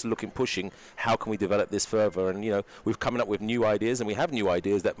 they're always pushing. How can we develop this further? And we're coming up with new ideas, and we have new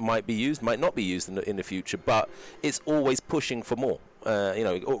ideas that might be used, might not be used in the future. But it's always pushing for more.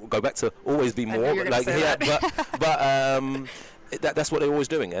 Go back to always be more. That's what they're always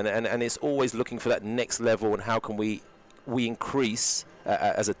doing, and it's always looking for that next level. And how can we increase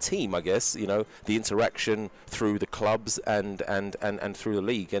as a team, I guess, the interaction through the clubs and through the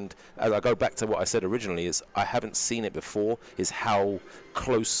league. And as I go back to what I said originally, is I haven't seen it before, is how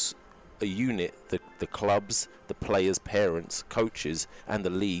close a unit the clubs, the players, parents, coaches, and the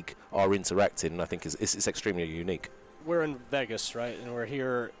league are interacting. And I think it's extremely unique. We're in Vegas, right? And we're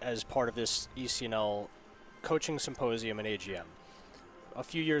here as part of this ECNL coaching symposium and AGM. a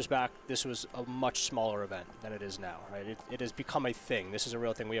few years back, this was a much smaller event than it is now, right? It has become a thing. This is a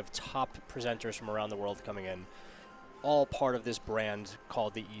real thing. We have top presenters from around the world coming in, all part of this brand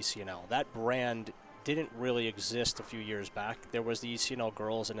called the ECNL. That brand didn't really exist a few years back. There was the ECNL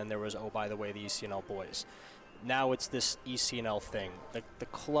girls, and then there was, oh, by the way, the ECNL boys. Now it's this ECNL thing. The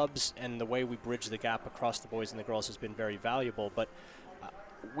clubs and the way we bridge the gap across the boys and the girls has been very valuable, but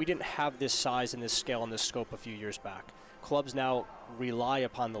we didn't have this size and this scale and this scope a few years back. Clubs now rely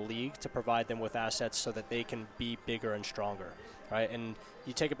upon the league to provide them with assets so that they can be bigger and stronger, right? And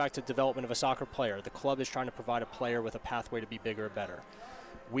you take it back to development of a soccer player. The club is trying to provide a player with a pathway to be bigger or better.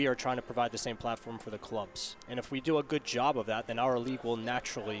 We are trying to provide the same platform for the clubs. And if we do a good job of that, then our league will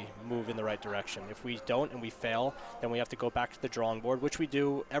naturally move in the right direction. If we don't and we fail, then we have to go back to the drawing board, which we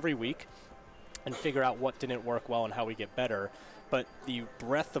do every week, and figure out what didn't work well and how we get better. But the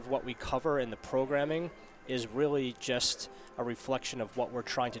breadth of what we cover in the programming is really just a reflection of what we're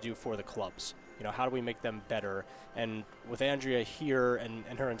trying to do for the clubs. You know, how do we make them better? And with Andrea here and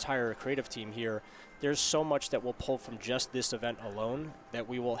her entire creative team here, there's so much that we'll pull from just this event alone that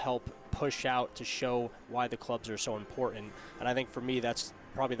we will help push out to show why the clubs are so important. And I think for me, that's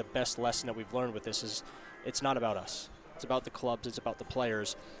probably the best lesson that we've learned with this is it's not about us. It's about the clubs, it's about the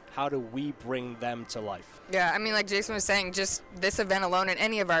players. How do we bring them to life? Yeah, I mean, like Jason was saying, just this event alone and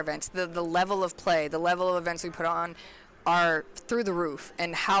any of our events, the level of play, the level of events we put on are through the roof.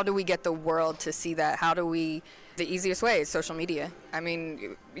 And how do we get the world to see that? The easiest way is social media. I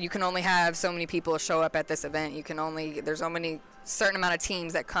mean, you can only have so many people show up at this event. There's only certain amount of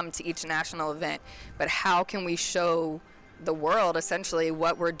teams that come to each national event. But how can we show the world essentially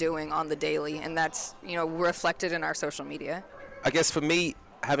what we're doing on the daily? And that's, reflected in our social media. I guess for me,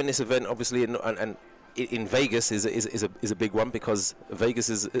 having this event obviously in Vegas is a big one, because Vegas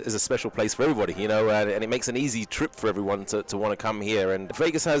is a special place for everybody, and it makes an easy trip for everyone to want to come here. And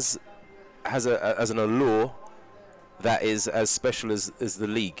Vegas has an allure that is as special as the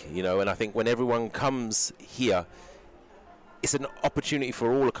league, and I think when everyone comes here, it's an opportunity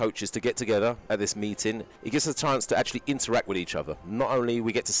for all the coaches to get together at this meeting. It gives us a chance to actually interact with each other. Not only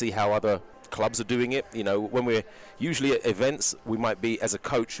we get to see how other clubs are doing it, when we're usually at events, we might be, as a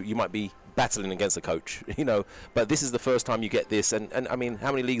coach, you might be battling against a coach, but this is the first time you get this. And I mean, how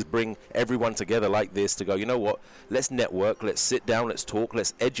many leagues bring everyone together like this to go, you know what, let's network, let's sit down, let's talk,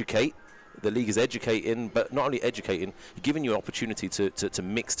 let's educate. The league is educating, but not only educating, giving you an opportunity to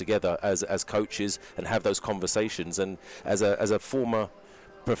mix together as coaches and have those conversations. And as a former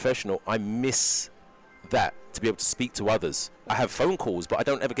professional, I miss that, to be able to speak to others. I have phone calls, but I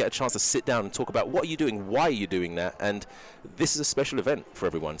don't ever get a chance to sit down and talk about what are you doing, why are you doing that. And this is a special event for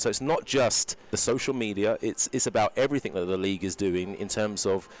everyone. So it's not just the social media, it's about everything that the league is doing in terms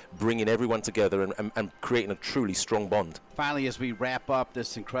of bringing everyone together and creating a truly strong bond. Finally, as we wrap up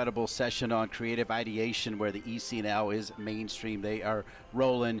this incredible session on creative ideation where the ECNL is mainstream, they are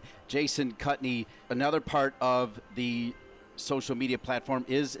rolling. Jason Kutney, another part of the social media platform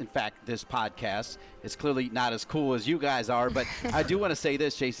is, in fact, this podcast. It's clearly not as cool as you guys are, but I do want to say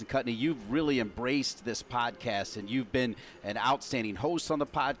this, Jason Kutney, you've really embraced this podcast, and you've been an outstanding host on the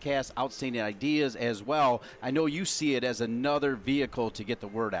podcast, outstanding ideas as well. I know you see it as another vehicle to get the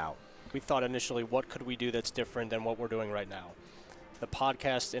word out. We thought initially, what could we do that's different than what we're doing right now? The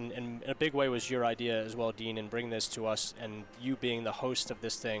podcast, in a big way, was your idea as well, Dean, and bring this to us, and you being the host of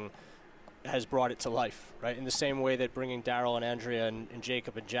this thing has brought it to life, right? In the same way that bringing Daryl and Andrea and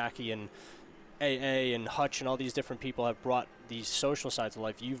Jacob and Jackie and AA and Hutch and all these different people have brought these social sides to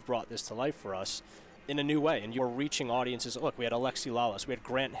life, you've brought this to life for us in a new way. And you're reaching audiences. Look, we had Alexi Lalas, we had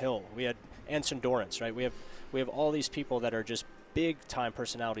Grant Hill, we had Anson Dorrance, right? We have all these people that are just big-time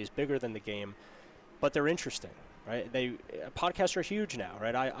personalities, bigger than the game, but they're interesting. Right, podcasts are huge now,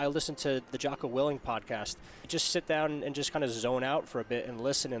 right? I listen to the Jocko Willink podcast. Just sit down and just kind of zone out for a bit and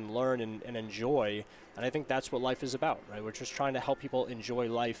listen and learn and enjoy. And I think that's what life is about, right? We're just trying to help people enjoy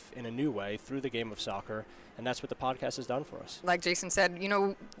life in a new way through the game of soccer, and that's what the podcast has done for us. Like Jason said,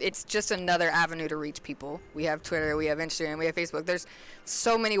 it's just another avenue to reach people. We have Twitter, we have Instagram, we have Facebook. There's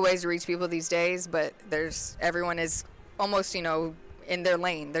so many ways to reach people these days, but everyone is almost, in their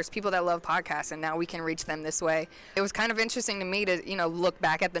lane. There's people that love podcasts, and now we can reach them this way. It was kind of interesting to me to, look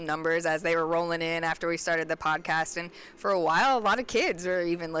back at the numbers as they were rolling in after we started the podcast. And for a while, a lot of kids were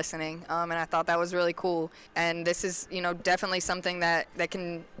even listening. And I thought that was really cool. And this is, definitely something that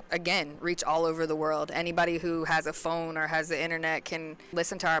can, again, reach all over the world. Anybody who has a phone or has the internet can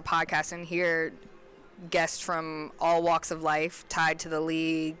listen to our podcast and hear guests from all walks of life tied to the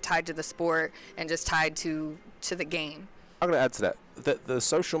league, tied to the sport, and just tied to the game. I'm going to add to that. The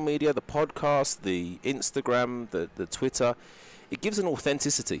social media, the podcast, the Instagram, the Twitter, it gives an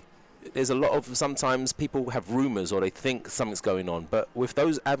authenticity. There's a lot of, sometimes people have rumors or they think something's going on, but with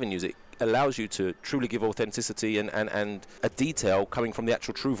those avenues it allows you to truly give authenticity and a detail coming from the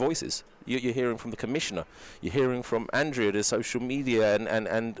actual true voices. You're hearing from the commissioner, you're hearing from Andrea, the social media,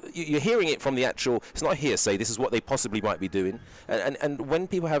 and you're hearing it from the actual, it's not hearsay, this is what they possibly might be doing. And when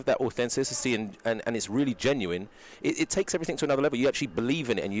people have that authenticity and it's really genuine, it takes everything to another level. You actually believe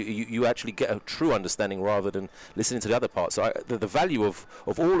in it, and you actually get a true understanding rather than listening to the other parts. So the value of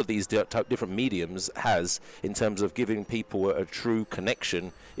all of these different mediums has, in terms of giving people a true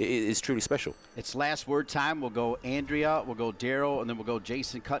connection, is truly special. It's last word time. We'll go Andrea, we'll go Daryl, and then we'll go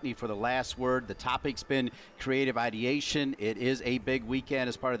Jason Cutney for the last word. The topic's been creative ideation. It is a big weekend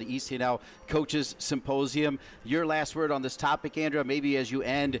as part of the ECNL Coaches Symposium. Your last word on this topic, Andrea, maybe as you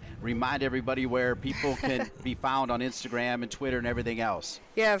end, remind everybody where people can be found on Instagram and Twitter and everything else.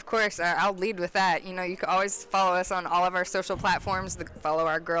 Yeah, of course. I'll lead with that. You know, you can always follow us on all of our social platforms. Follow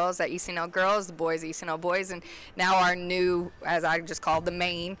our girls at ECNL Girls, the boys, ECNL Boys, and now our new, as I just called the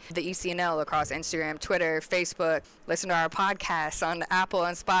main, the ECNL across Instagram, Twitter, Facebook. Listen to our podcasts on Apple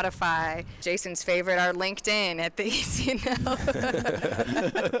and Spotify. Jason's favorite, our LinkedIn at the ECNL.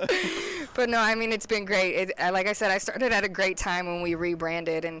 But no, I mean, it's been great. Like I said, I started at a great time when we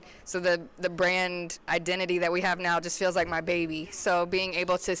rebranded, and so the brand identity that we have now just feels like my baby. So being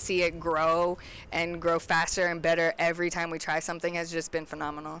able to see it grow and grow faster and better every time we try something has just been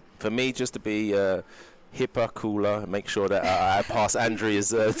phenomenal. For me, just to be hipper, cooler, make sure that I pass Andrea's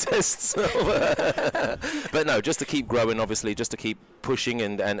tests. But no, just to keep growing, obviously, just to keep pushing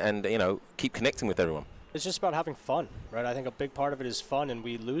and you know, keep connecting with everyone. It's just about having fun, right? I think a big part of it is fun, and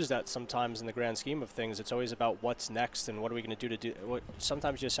we lose that sometimes in the grand scheme of things. It's always about what's next and what are we going to do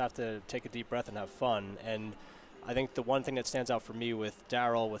sometimes you just have to take a deep breath and have fun. And I think the one thing that stands out for me with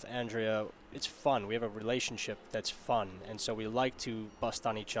Daryl, with Andrea, it's fun. We have a relationship that's fun, and so we like to bust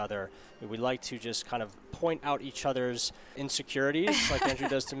on each other. We like to just kind of point out each other's insecurities, like Andrea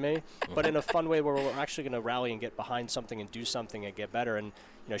does to me, but in a fun way where we're actually going to rally and get behind something and do something and get better. And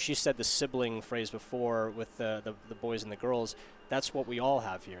you know, she said the sibling phrase before with the boys and the girls. That's what we all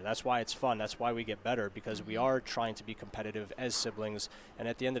have here. That's why it's fun. That's why we get better, because we are trying to be competitive as siblings. And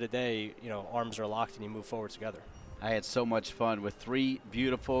at the end of the day, you know, arms are locked and you move forward together. I had so much fun with three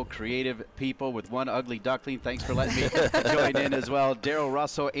beautiful, creative people with one ugly duckling. Thanks for letting me join in as well. Daryl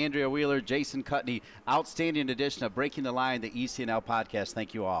Russell, Andrea Wheeler, Jason Cutney. Outstanding edition of Breaking the Line, the ECNL podcast.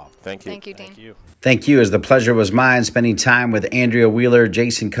 Thank you all. Thank you. Thank you, Dean. Thank you. Thank you, as the pleasure was mine spending time with Andrea Wheeler,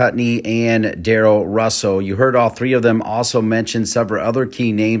 Jason Cutney, and Daryl Russell. You heard all three of them also mention several other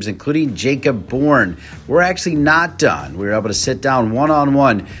key names, including Jacob Bourne. We're actually not done. We were able to sit down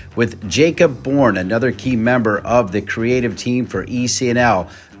one-on-one with Jacob Bourne, another key member of the creative team for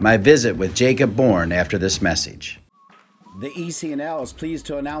ECNL. My visit with Jacob Bourne after this message. The ECNL is pleased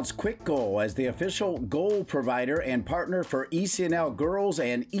to announce Quick Goal as the official goal provider and partner for ECNL Girls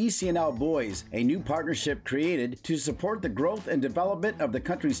and ECNL Boys, a new partnership created to support the growth and development of the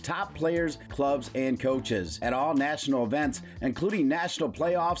country's top players, clubs, and coaches. At all national events, including national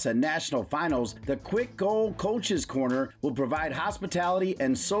playoffs and national finals, the Quick Goal Coaches Corner will provide hospitality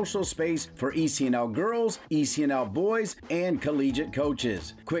and social space for ECNL Girls, ECNL Boys, and collegiate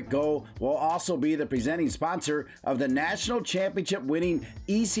coaches. Quick Goal will also be the presenting sponsor of the National Championship winning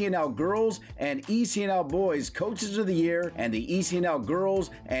ECNL Girls and ECNL Boys Coaches of the Year and the ECNL Girls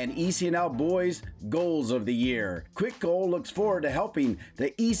and ECNL Boys Goals of the Year. Quick Goal looks forward to helping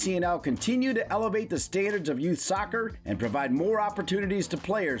the ECNL continue to elevate the standards of youth soccer and provide more opportunities to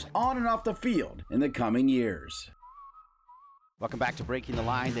players on and off the field in the coming years. Welcome back to Breaking the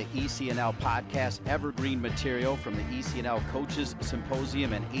Line, the ECNL podcast, evergreen material from the ECNL Coaches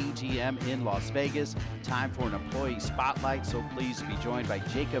Symposium and AGM in Las Vegas. Time for an employee spotlight, so pleased to be joined by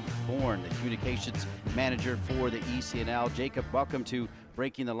Jacob Bourne, the communications manager for the ECNL. Jacob, welcome to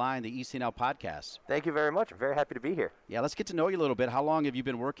Breaking the Line, the ECNL podcast. Thank you very much. I'm very happy to be here. Yeah, let's get to know you a little bit. How long have you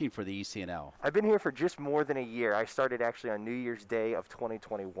been working for the ECNL? I've been here for just more than a year. I started actually on New Year's Day of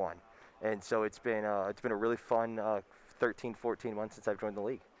 2021, and so it's been a really fun 13, 14 months since I've joined the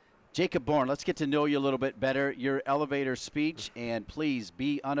league. Jacob Bourne, let's get to know you a little bit better. Your elevator speech, and please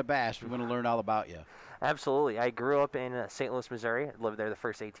be unabashed. We want to learn all about you. Absolutely. I grew up in St. Louis, Missouri. I lived there the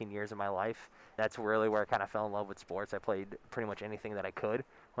first 18 years of my life. That's really where I kind of fell in love with sports. I played pretty much anything that I could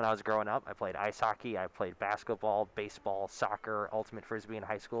when I was growing up. I played ice hockey, I played basketball, baseball, soccer, ultimate frisbee in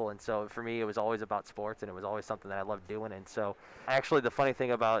high school. And so for me, it was always about sports, and it was always something that I loved doing. And so actually the funny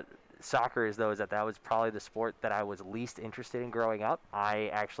thing about soccer is that was probably the sport that I was least interested in growing up. I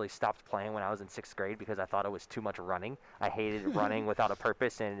actually stopped playing when I was in 6th grade because I thought it was too much running. I hated running without a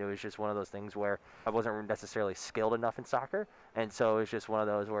purpose, and it was just one of those things where I wasn't necessarily skilled enough in soccer. And so it was just one of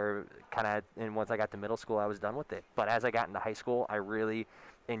those where and once I got to middle school, I was done with it. But as I got into high school, I really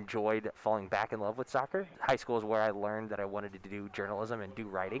enjoyed falling back in love with soccer. High school is where I learned that I wanted to do journalism and do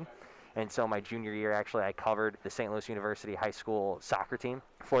writing. And so my junior year, actually, I covered the St. Louis University high school soccer team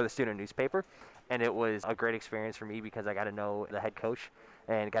for the student newspaper. And it was a great experience for me because I got to know the head coach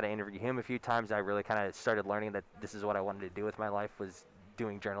and got to interview him a few times. I really kind of started learning that this is what I wanted to do with my life, was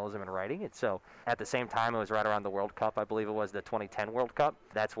doing journalism and writing. And so at the same time, it was right around the World Cup. I believe it was the 2010 World Cup.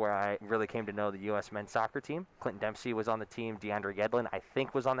 That's where I really came to know the U.S. men's soccer team. Clinton Dempsey was on the team. DeAndre Yedlin, I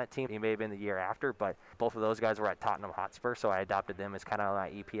think, was on that team. He may have been the year after, but both of those guys were at Tottenham Hotspur, so I adopted them as kind of my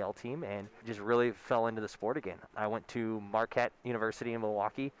EPL team and just really fell into the sport again. I went to Marquette University in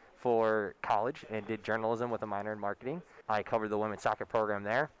Milwaukee for college and did journalism with a minor in marketing. I covered the women's soccer program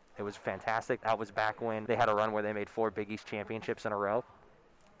there. It was fantastic. That was back when they had a run where they made 4 Big East championships in a row.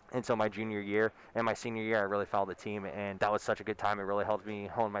 And so my junior year and my senior year, I really followed the team, and that was such a good time. It really helped me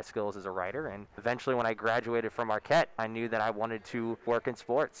hone my skills as a writer. And eventually when I graduated from Marquette, I knew that I wanted to work in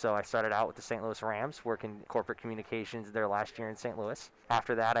sports. So I started out with the St. Louis Rams, working corporate communications their last year in St. Louis.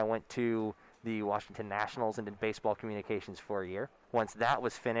 After that, I went to the Washington Nationals and did baseball communications for a year. Once that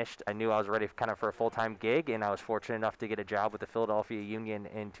was finished, I knew I was ready for a full-time gig, and I was fortunate enough to get a job with the Philadelphia Union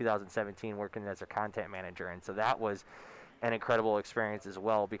in 2017 working as a content manager. And so that was an incredible experience as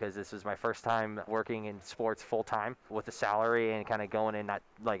well, because this was my first time working in sports full-time with a salary and kind of going in, not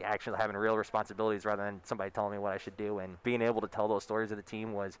like actually having real responsibilities rather than somebody telling me what I should do. And being able to tell those stories of the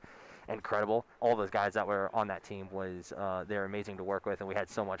team was incredible. All those guys that were on that team they're amazing to work with, and we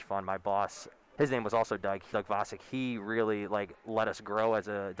had so much fun. My boss, his name was also Doug Vosick. He really let us grow as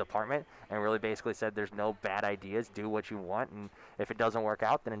a department and really basically said there's no bad ideas, do what you want, and if it doesn't work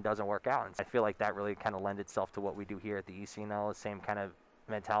out, then it doesn't work out. And I feel like that really kind of lends itself to what we do here at the ECNL. The same kind of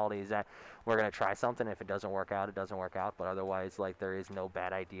mentality is that we're going to try something. If it doesn't work out, it doesn't work out, but otherwise there is no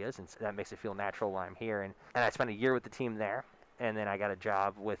bad ideas, and that makes it feel natural while I'm here. And I spent a year with the team there. And then I got a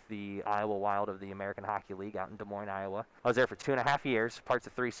job with the Iowa Wild of the American Hockey League out in Des Moines, Iowa. I was there for 2.5 years, parts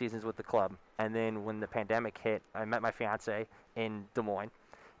of 3 seasons with the club. And then when the pandemic hit, I met my fiance in Des Moines.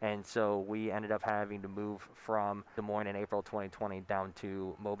 And so we ended up having to move from Des Moines in April 2020 down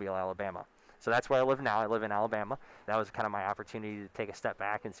to Mobile, Alabama. So that's where I live now. I live in Alabama. That was kind of my opportunity to take a step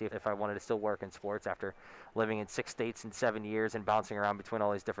back and see if I wanted to still work in sports after living in 6 states in 7 years and bouncing around between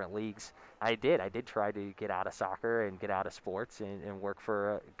all these different leagues. I did try to get out of soccer and get out of sports and work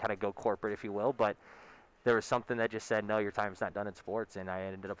for kind of go corporate, if you will. But there was something that just said, no, your time's not done in sports. And I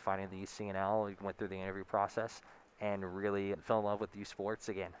ended up finding the ECNL, went through the interview process, and really fell in love with youth sports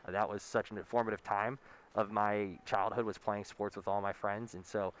again. That was such an informative time of my childhood, was playing sports with all my friends, and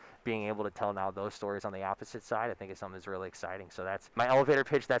so being able to tell now those stories on the opposite side, I think is something that's really exciting. So that's my elevator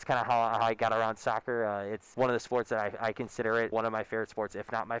pitch. That's kind of how I got around soccer. It's one of the sports that I consider it one of my favorite sports,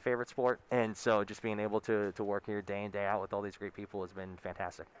 if not my favorite sport, and so just being able to work here day in, day out with all these great people has been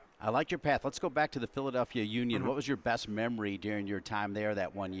fantastic. I like your path. Let's go back to the Philadelphia Union. What was your best memory during your time there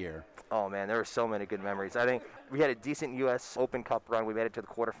that 1 year? Oh, man, there were so many good memories. I think we had a decent U.S. Open Cup run. We made it to the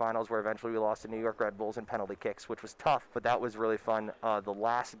quarterfinals, where eventually we lost to New York Red Bulls in penalty kicks, which was tough, but that was really fun. The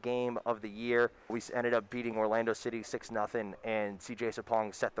last game of the year, we ended up beating Orlando City 6-0, and CJ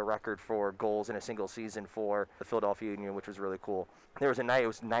Sapong set the record for goals in a single season for the Philadelphia Union, which was really cool. There was a night, it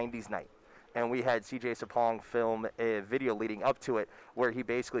was 90s night, and we had CJ Sapong film a video leading up to it where he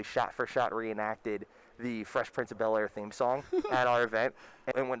basically shot for shot reenacted the Fresh Prince of Bel-Air theme song at our event.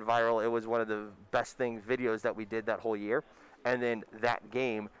 It went viral. It was one of the best videos that we did that whole year. And then that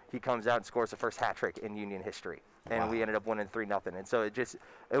game, he comes out and scores the first hat trick in Union history. And we ended up winning 3-0. And so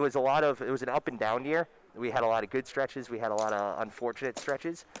it was an up and down year. We had a lot of good stretches. We had a lot of unfortunate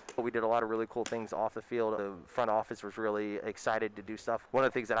stretches. But we did a lot of really cool things off the field. The front office was really excited to do stuff. One of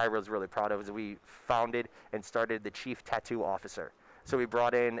the things that I was really proud of is we founded and started the Chief Tattoo Officer. So we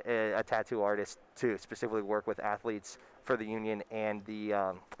brought in a tattoo artist to specifically work with athletes for the union and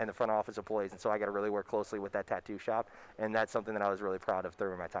the front office employees. And so I got to really work closely with that tattoo shop. And that's something that I was really proud of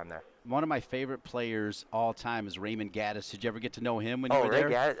during my time there. One of my favorite players all time is Raymond Gaddis. Did you ever get to know him when you were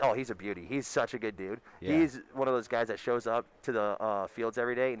there? Gaddis? Oh, he's a beauty. He's such a good dude. Yeah. He's one of those guys that shows up to the fields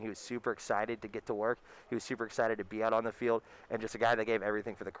every day, and he was super excited to get to work. He was super excited to be out on the field, and just a guy that gave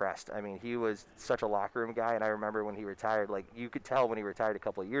everything for the crest. I mean, he was such a locker room guy, and I remember when he retired, you could tell when he retired a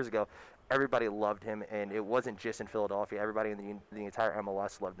couple of years ago, everybody loved him, and it wasn't just in Philadelphia. Everybody in the entire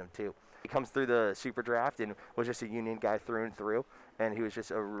MLS loved him too. He comes through the super draft and was just a Union guy through and through. and he was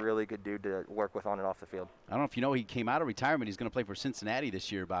just a really good dude to work with on and off the field. I don't know if you know, he came out of retirement. He's going to play for Cincinnati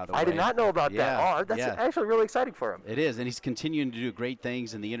this year, by the way. I did not know about that. Oh, that's actually really exciting for him. It is, and he's continuing to do great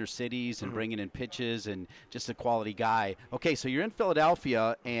things in the inner cities and bringing in pitches and just a quality guy. Okay, so you're in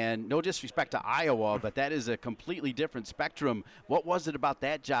Philadelphia, and no disrespect to Iowa, but that is a completely different spectrum. What was it about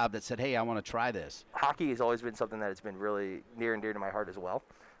that job that said, hey, I want to try this? Hockey has always been something that has been really near and dear to my heart as well.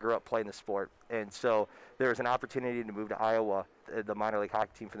 Grew up playing the sport, and so there was an opportunity to move to Iowa, the minor league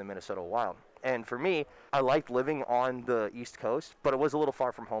hockey team for the Minnesota Wild. And for me, I liked living on the East Coast, but it was a little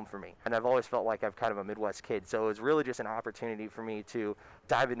far from home for me. And I've always felt like I'm kind of a Midwest kid, so it was really just an opportunity for me to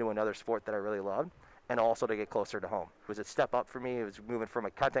dive into another sport that I really loved, and also to get closer to home. It was a step up for me. It was moving from a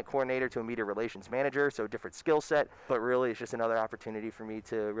content coordinator to a media relations manager, so a different skill set, but really it's just another opportunity for me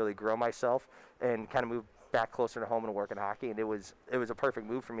to really grow myself and kind of move back closer to home and work in hockey. And it was a perfect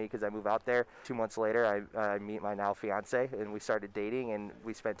move for me because I moved out there. 2 months later, I meet my now fiance, and we started dating, and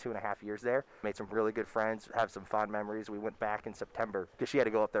we spent 2.5 years there. Made some really good friends, have some fond memories. We went back in September because she had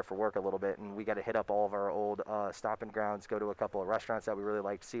to go up there for work a little bit, and we got to hit up all of our old stomping grounds, go to a couple of restaurants that we really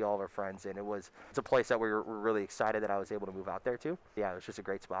liked, see all of our friends, and it's a place that we were really excited that I was able to move out there to. Yeah, it was just a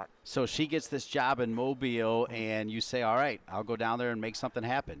great spot. So she gets this job in Mobile, and you say, all right, I'll go down there and make something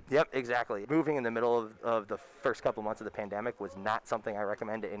happen. Yep, exactly. Moving in the middle of the first couple months of the pandemic was not something I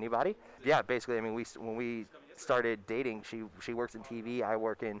recommend to anybody. Yeah, basically, I mean, when we started dating, she works in TV, I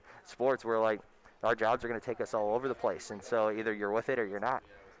work in sports. We're like, our jobs are going to take us all over the place, and so either you're with it or you're not.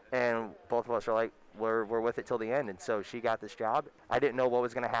 And both of us are like, we're with it till the end. And so she got this job. I didn't know what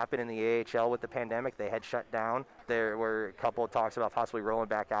was going to happen in the AHL with the pandemic. They had shut down. There were a couple of talks about possibly rolling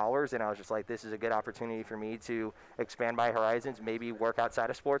back hours, and I was just like, this is a good opportunity for me to expand my horizons, maybe work outside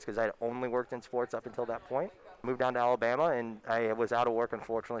of sports, because I had only worked in sports up until that point. Moved down to Alabama, and I was out of work,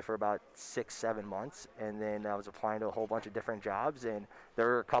 unfortunately, for about 6-7 months, and then I was applying to a whole bunch of different jobs, and there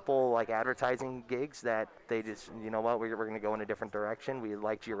were a couple like advertising gigs that they just, you know what, we're going to go in a different direction. We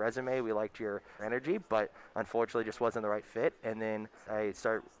liked your resume, we liked your energy, but unfortunately just wasn't the right fit. And then I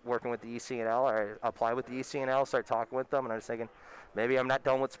started working with the ECNL, or I applied with the ECNL, started talking with them, and I was thinking, maybe I'm not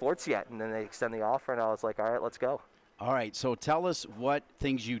done with sports yet. And then they extend the offer, and I was like, all right, let's go. All right, so tell us what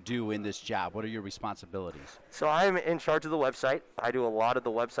things you do in this job. What are your responsibilities? So I'm in charge of the website. I do a lot of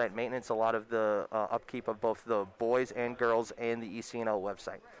the website maintenance, a lot of the upkeep of both the boys and girls and the ECNL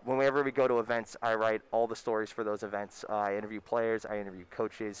website. Whenever we go to events, I write all the stories for those events. I interview players, I interview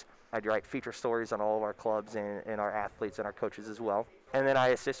coaches. I write feature stories on all of our clubs and our athletes and our coaches as well. And then I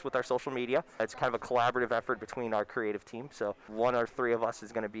assist with our social media. It's kind of a collaborative effort between our creative team. So one or three of us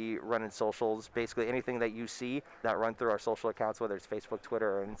is going to be running socials. Basically anything that you see that run through our social accounts, whether it's Facebook,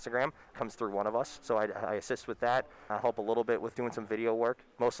 Twitter, or Instagram, comes through one of us. So I assist with that. I help a little bit with doing some video work.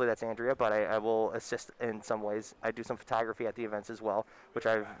 Mostly that's Andrea, but I will assist in some ways. I do some photography at the events as well, which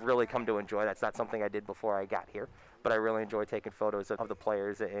I've really come to enjoy. That's not something I did before I got here, but I really enjoy taking photos of the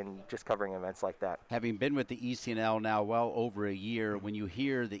players and just covering events like that. Having been with the ECNL now well over a year, when you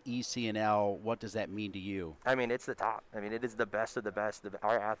hear the ECNL, what does that mean to you? I mean, it's the top. I mean, it is the best of the best.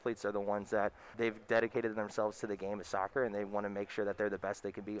 Our athletes are the ones that they've dedicated themselves to the game of soccer, and they want to make sure that they're the best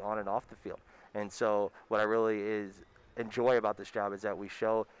they can be on and off the field. And so what I really enjoy about this job is that we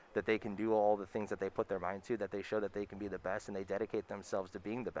show that they can do all the things that they put their mind to, that they show that they can be the best, and they dedicate themselves to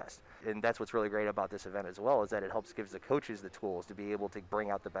being the best. And that's what's really great about this event as well, is that it gives the coaches the tools to be able to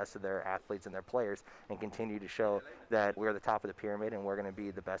bring out the best of their athletes and their players and continue to show that we're the top of the pyramid and we're going to be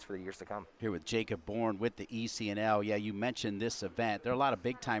the best for the years to come. Here with Jacob Bourne with the ECNL. Yeah, you mentioned this event. There are a lot of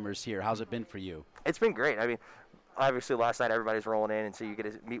big timers here. How's it been for you? It's been great. I mean, obviously last night everybody's rolling in, and so you get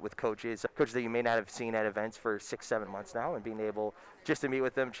to meet with coaches that you may not have seen at events for 6-7 months now, and being able just to meet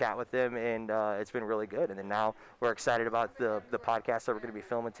with them, chat with them, and it's been really good. And then now we're excited about the podcast that we're going to be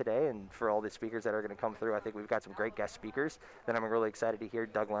filming today, and for all the speakers that are going to come through. I think we've got some great guest speakers that I'm really excited to hear.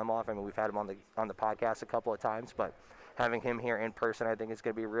 Doug Lemoff, I mean, we've had him on the podcast a couple of times, but having him here in person, I think is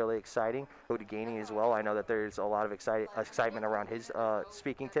going to be really exciting. Cody Gainey as well. I know that there's a lot of excitement around his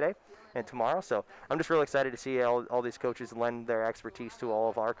speaking today and tomorrow. So I'm just really excited to see all these coaches lend their expertise to all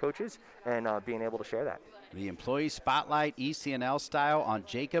of our coaches and being able to share that. The Employee Spotlight, ECNL style, on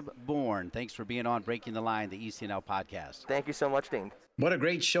Jacob Bourne. Thanks for being on Breaking the Line, the ECNL podcast. Thank you so much, Dean. What a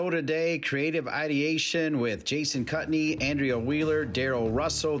great show today. Creative Ideation with Jason Cutney, Andrea Wheeler, Daryl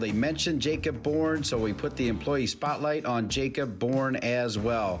Russell. They mentioned Jacob Bourne, so we put the Employee Spotlight on Jacob Bourne as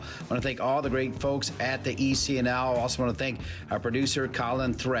well. I want to thank all the great folks at the ECNL. I also want to thank our producer,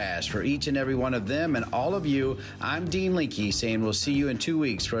 Colin Thrash. For each and every one of them and all of you, I'm Dean Linke saying we'll see you in 2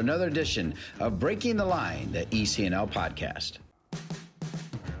 weeks for another edition of Breaking the Line, the ECNL podcast.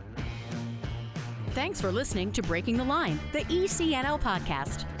 Thanks for listening to Breaking the Line, the ECNL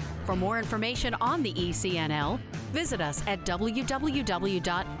podcast. For more information on the ECNL, visit us at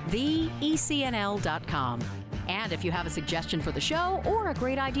www.theecnl.com. And if you have a suggestion for the show or a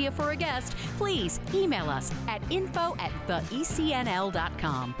great idea for a guest, please email us at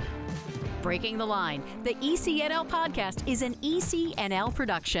info@theecnl.com. Breaking the Line, the ECNL podcast is an ECNL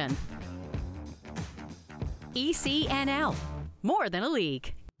production. ECNL, more than a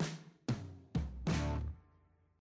league.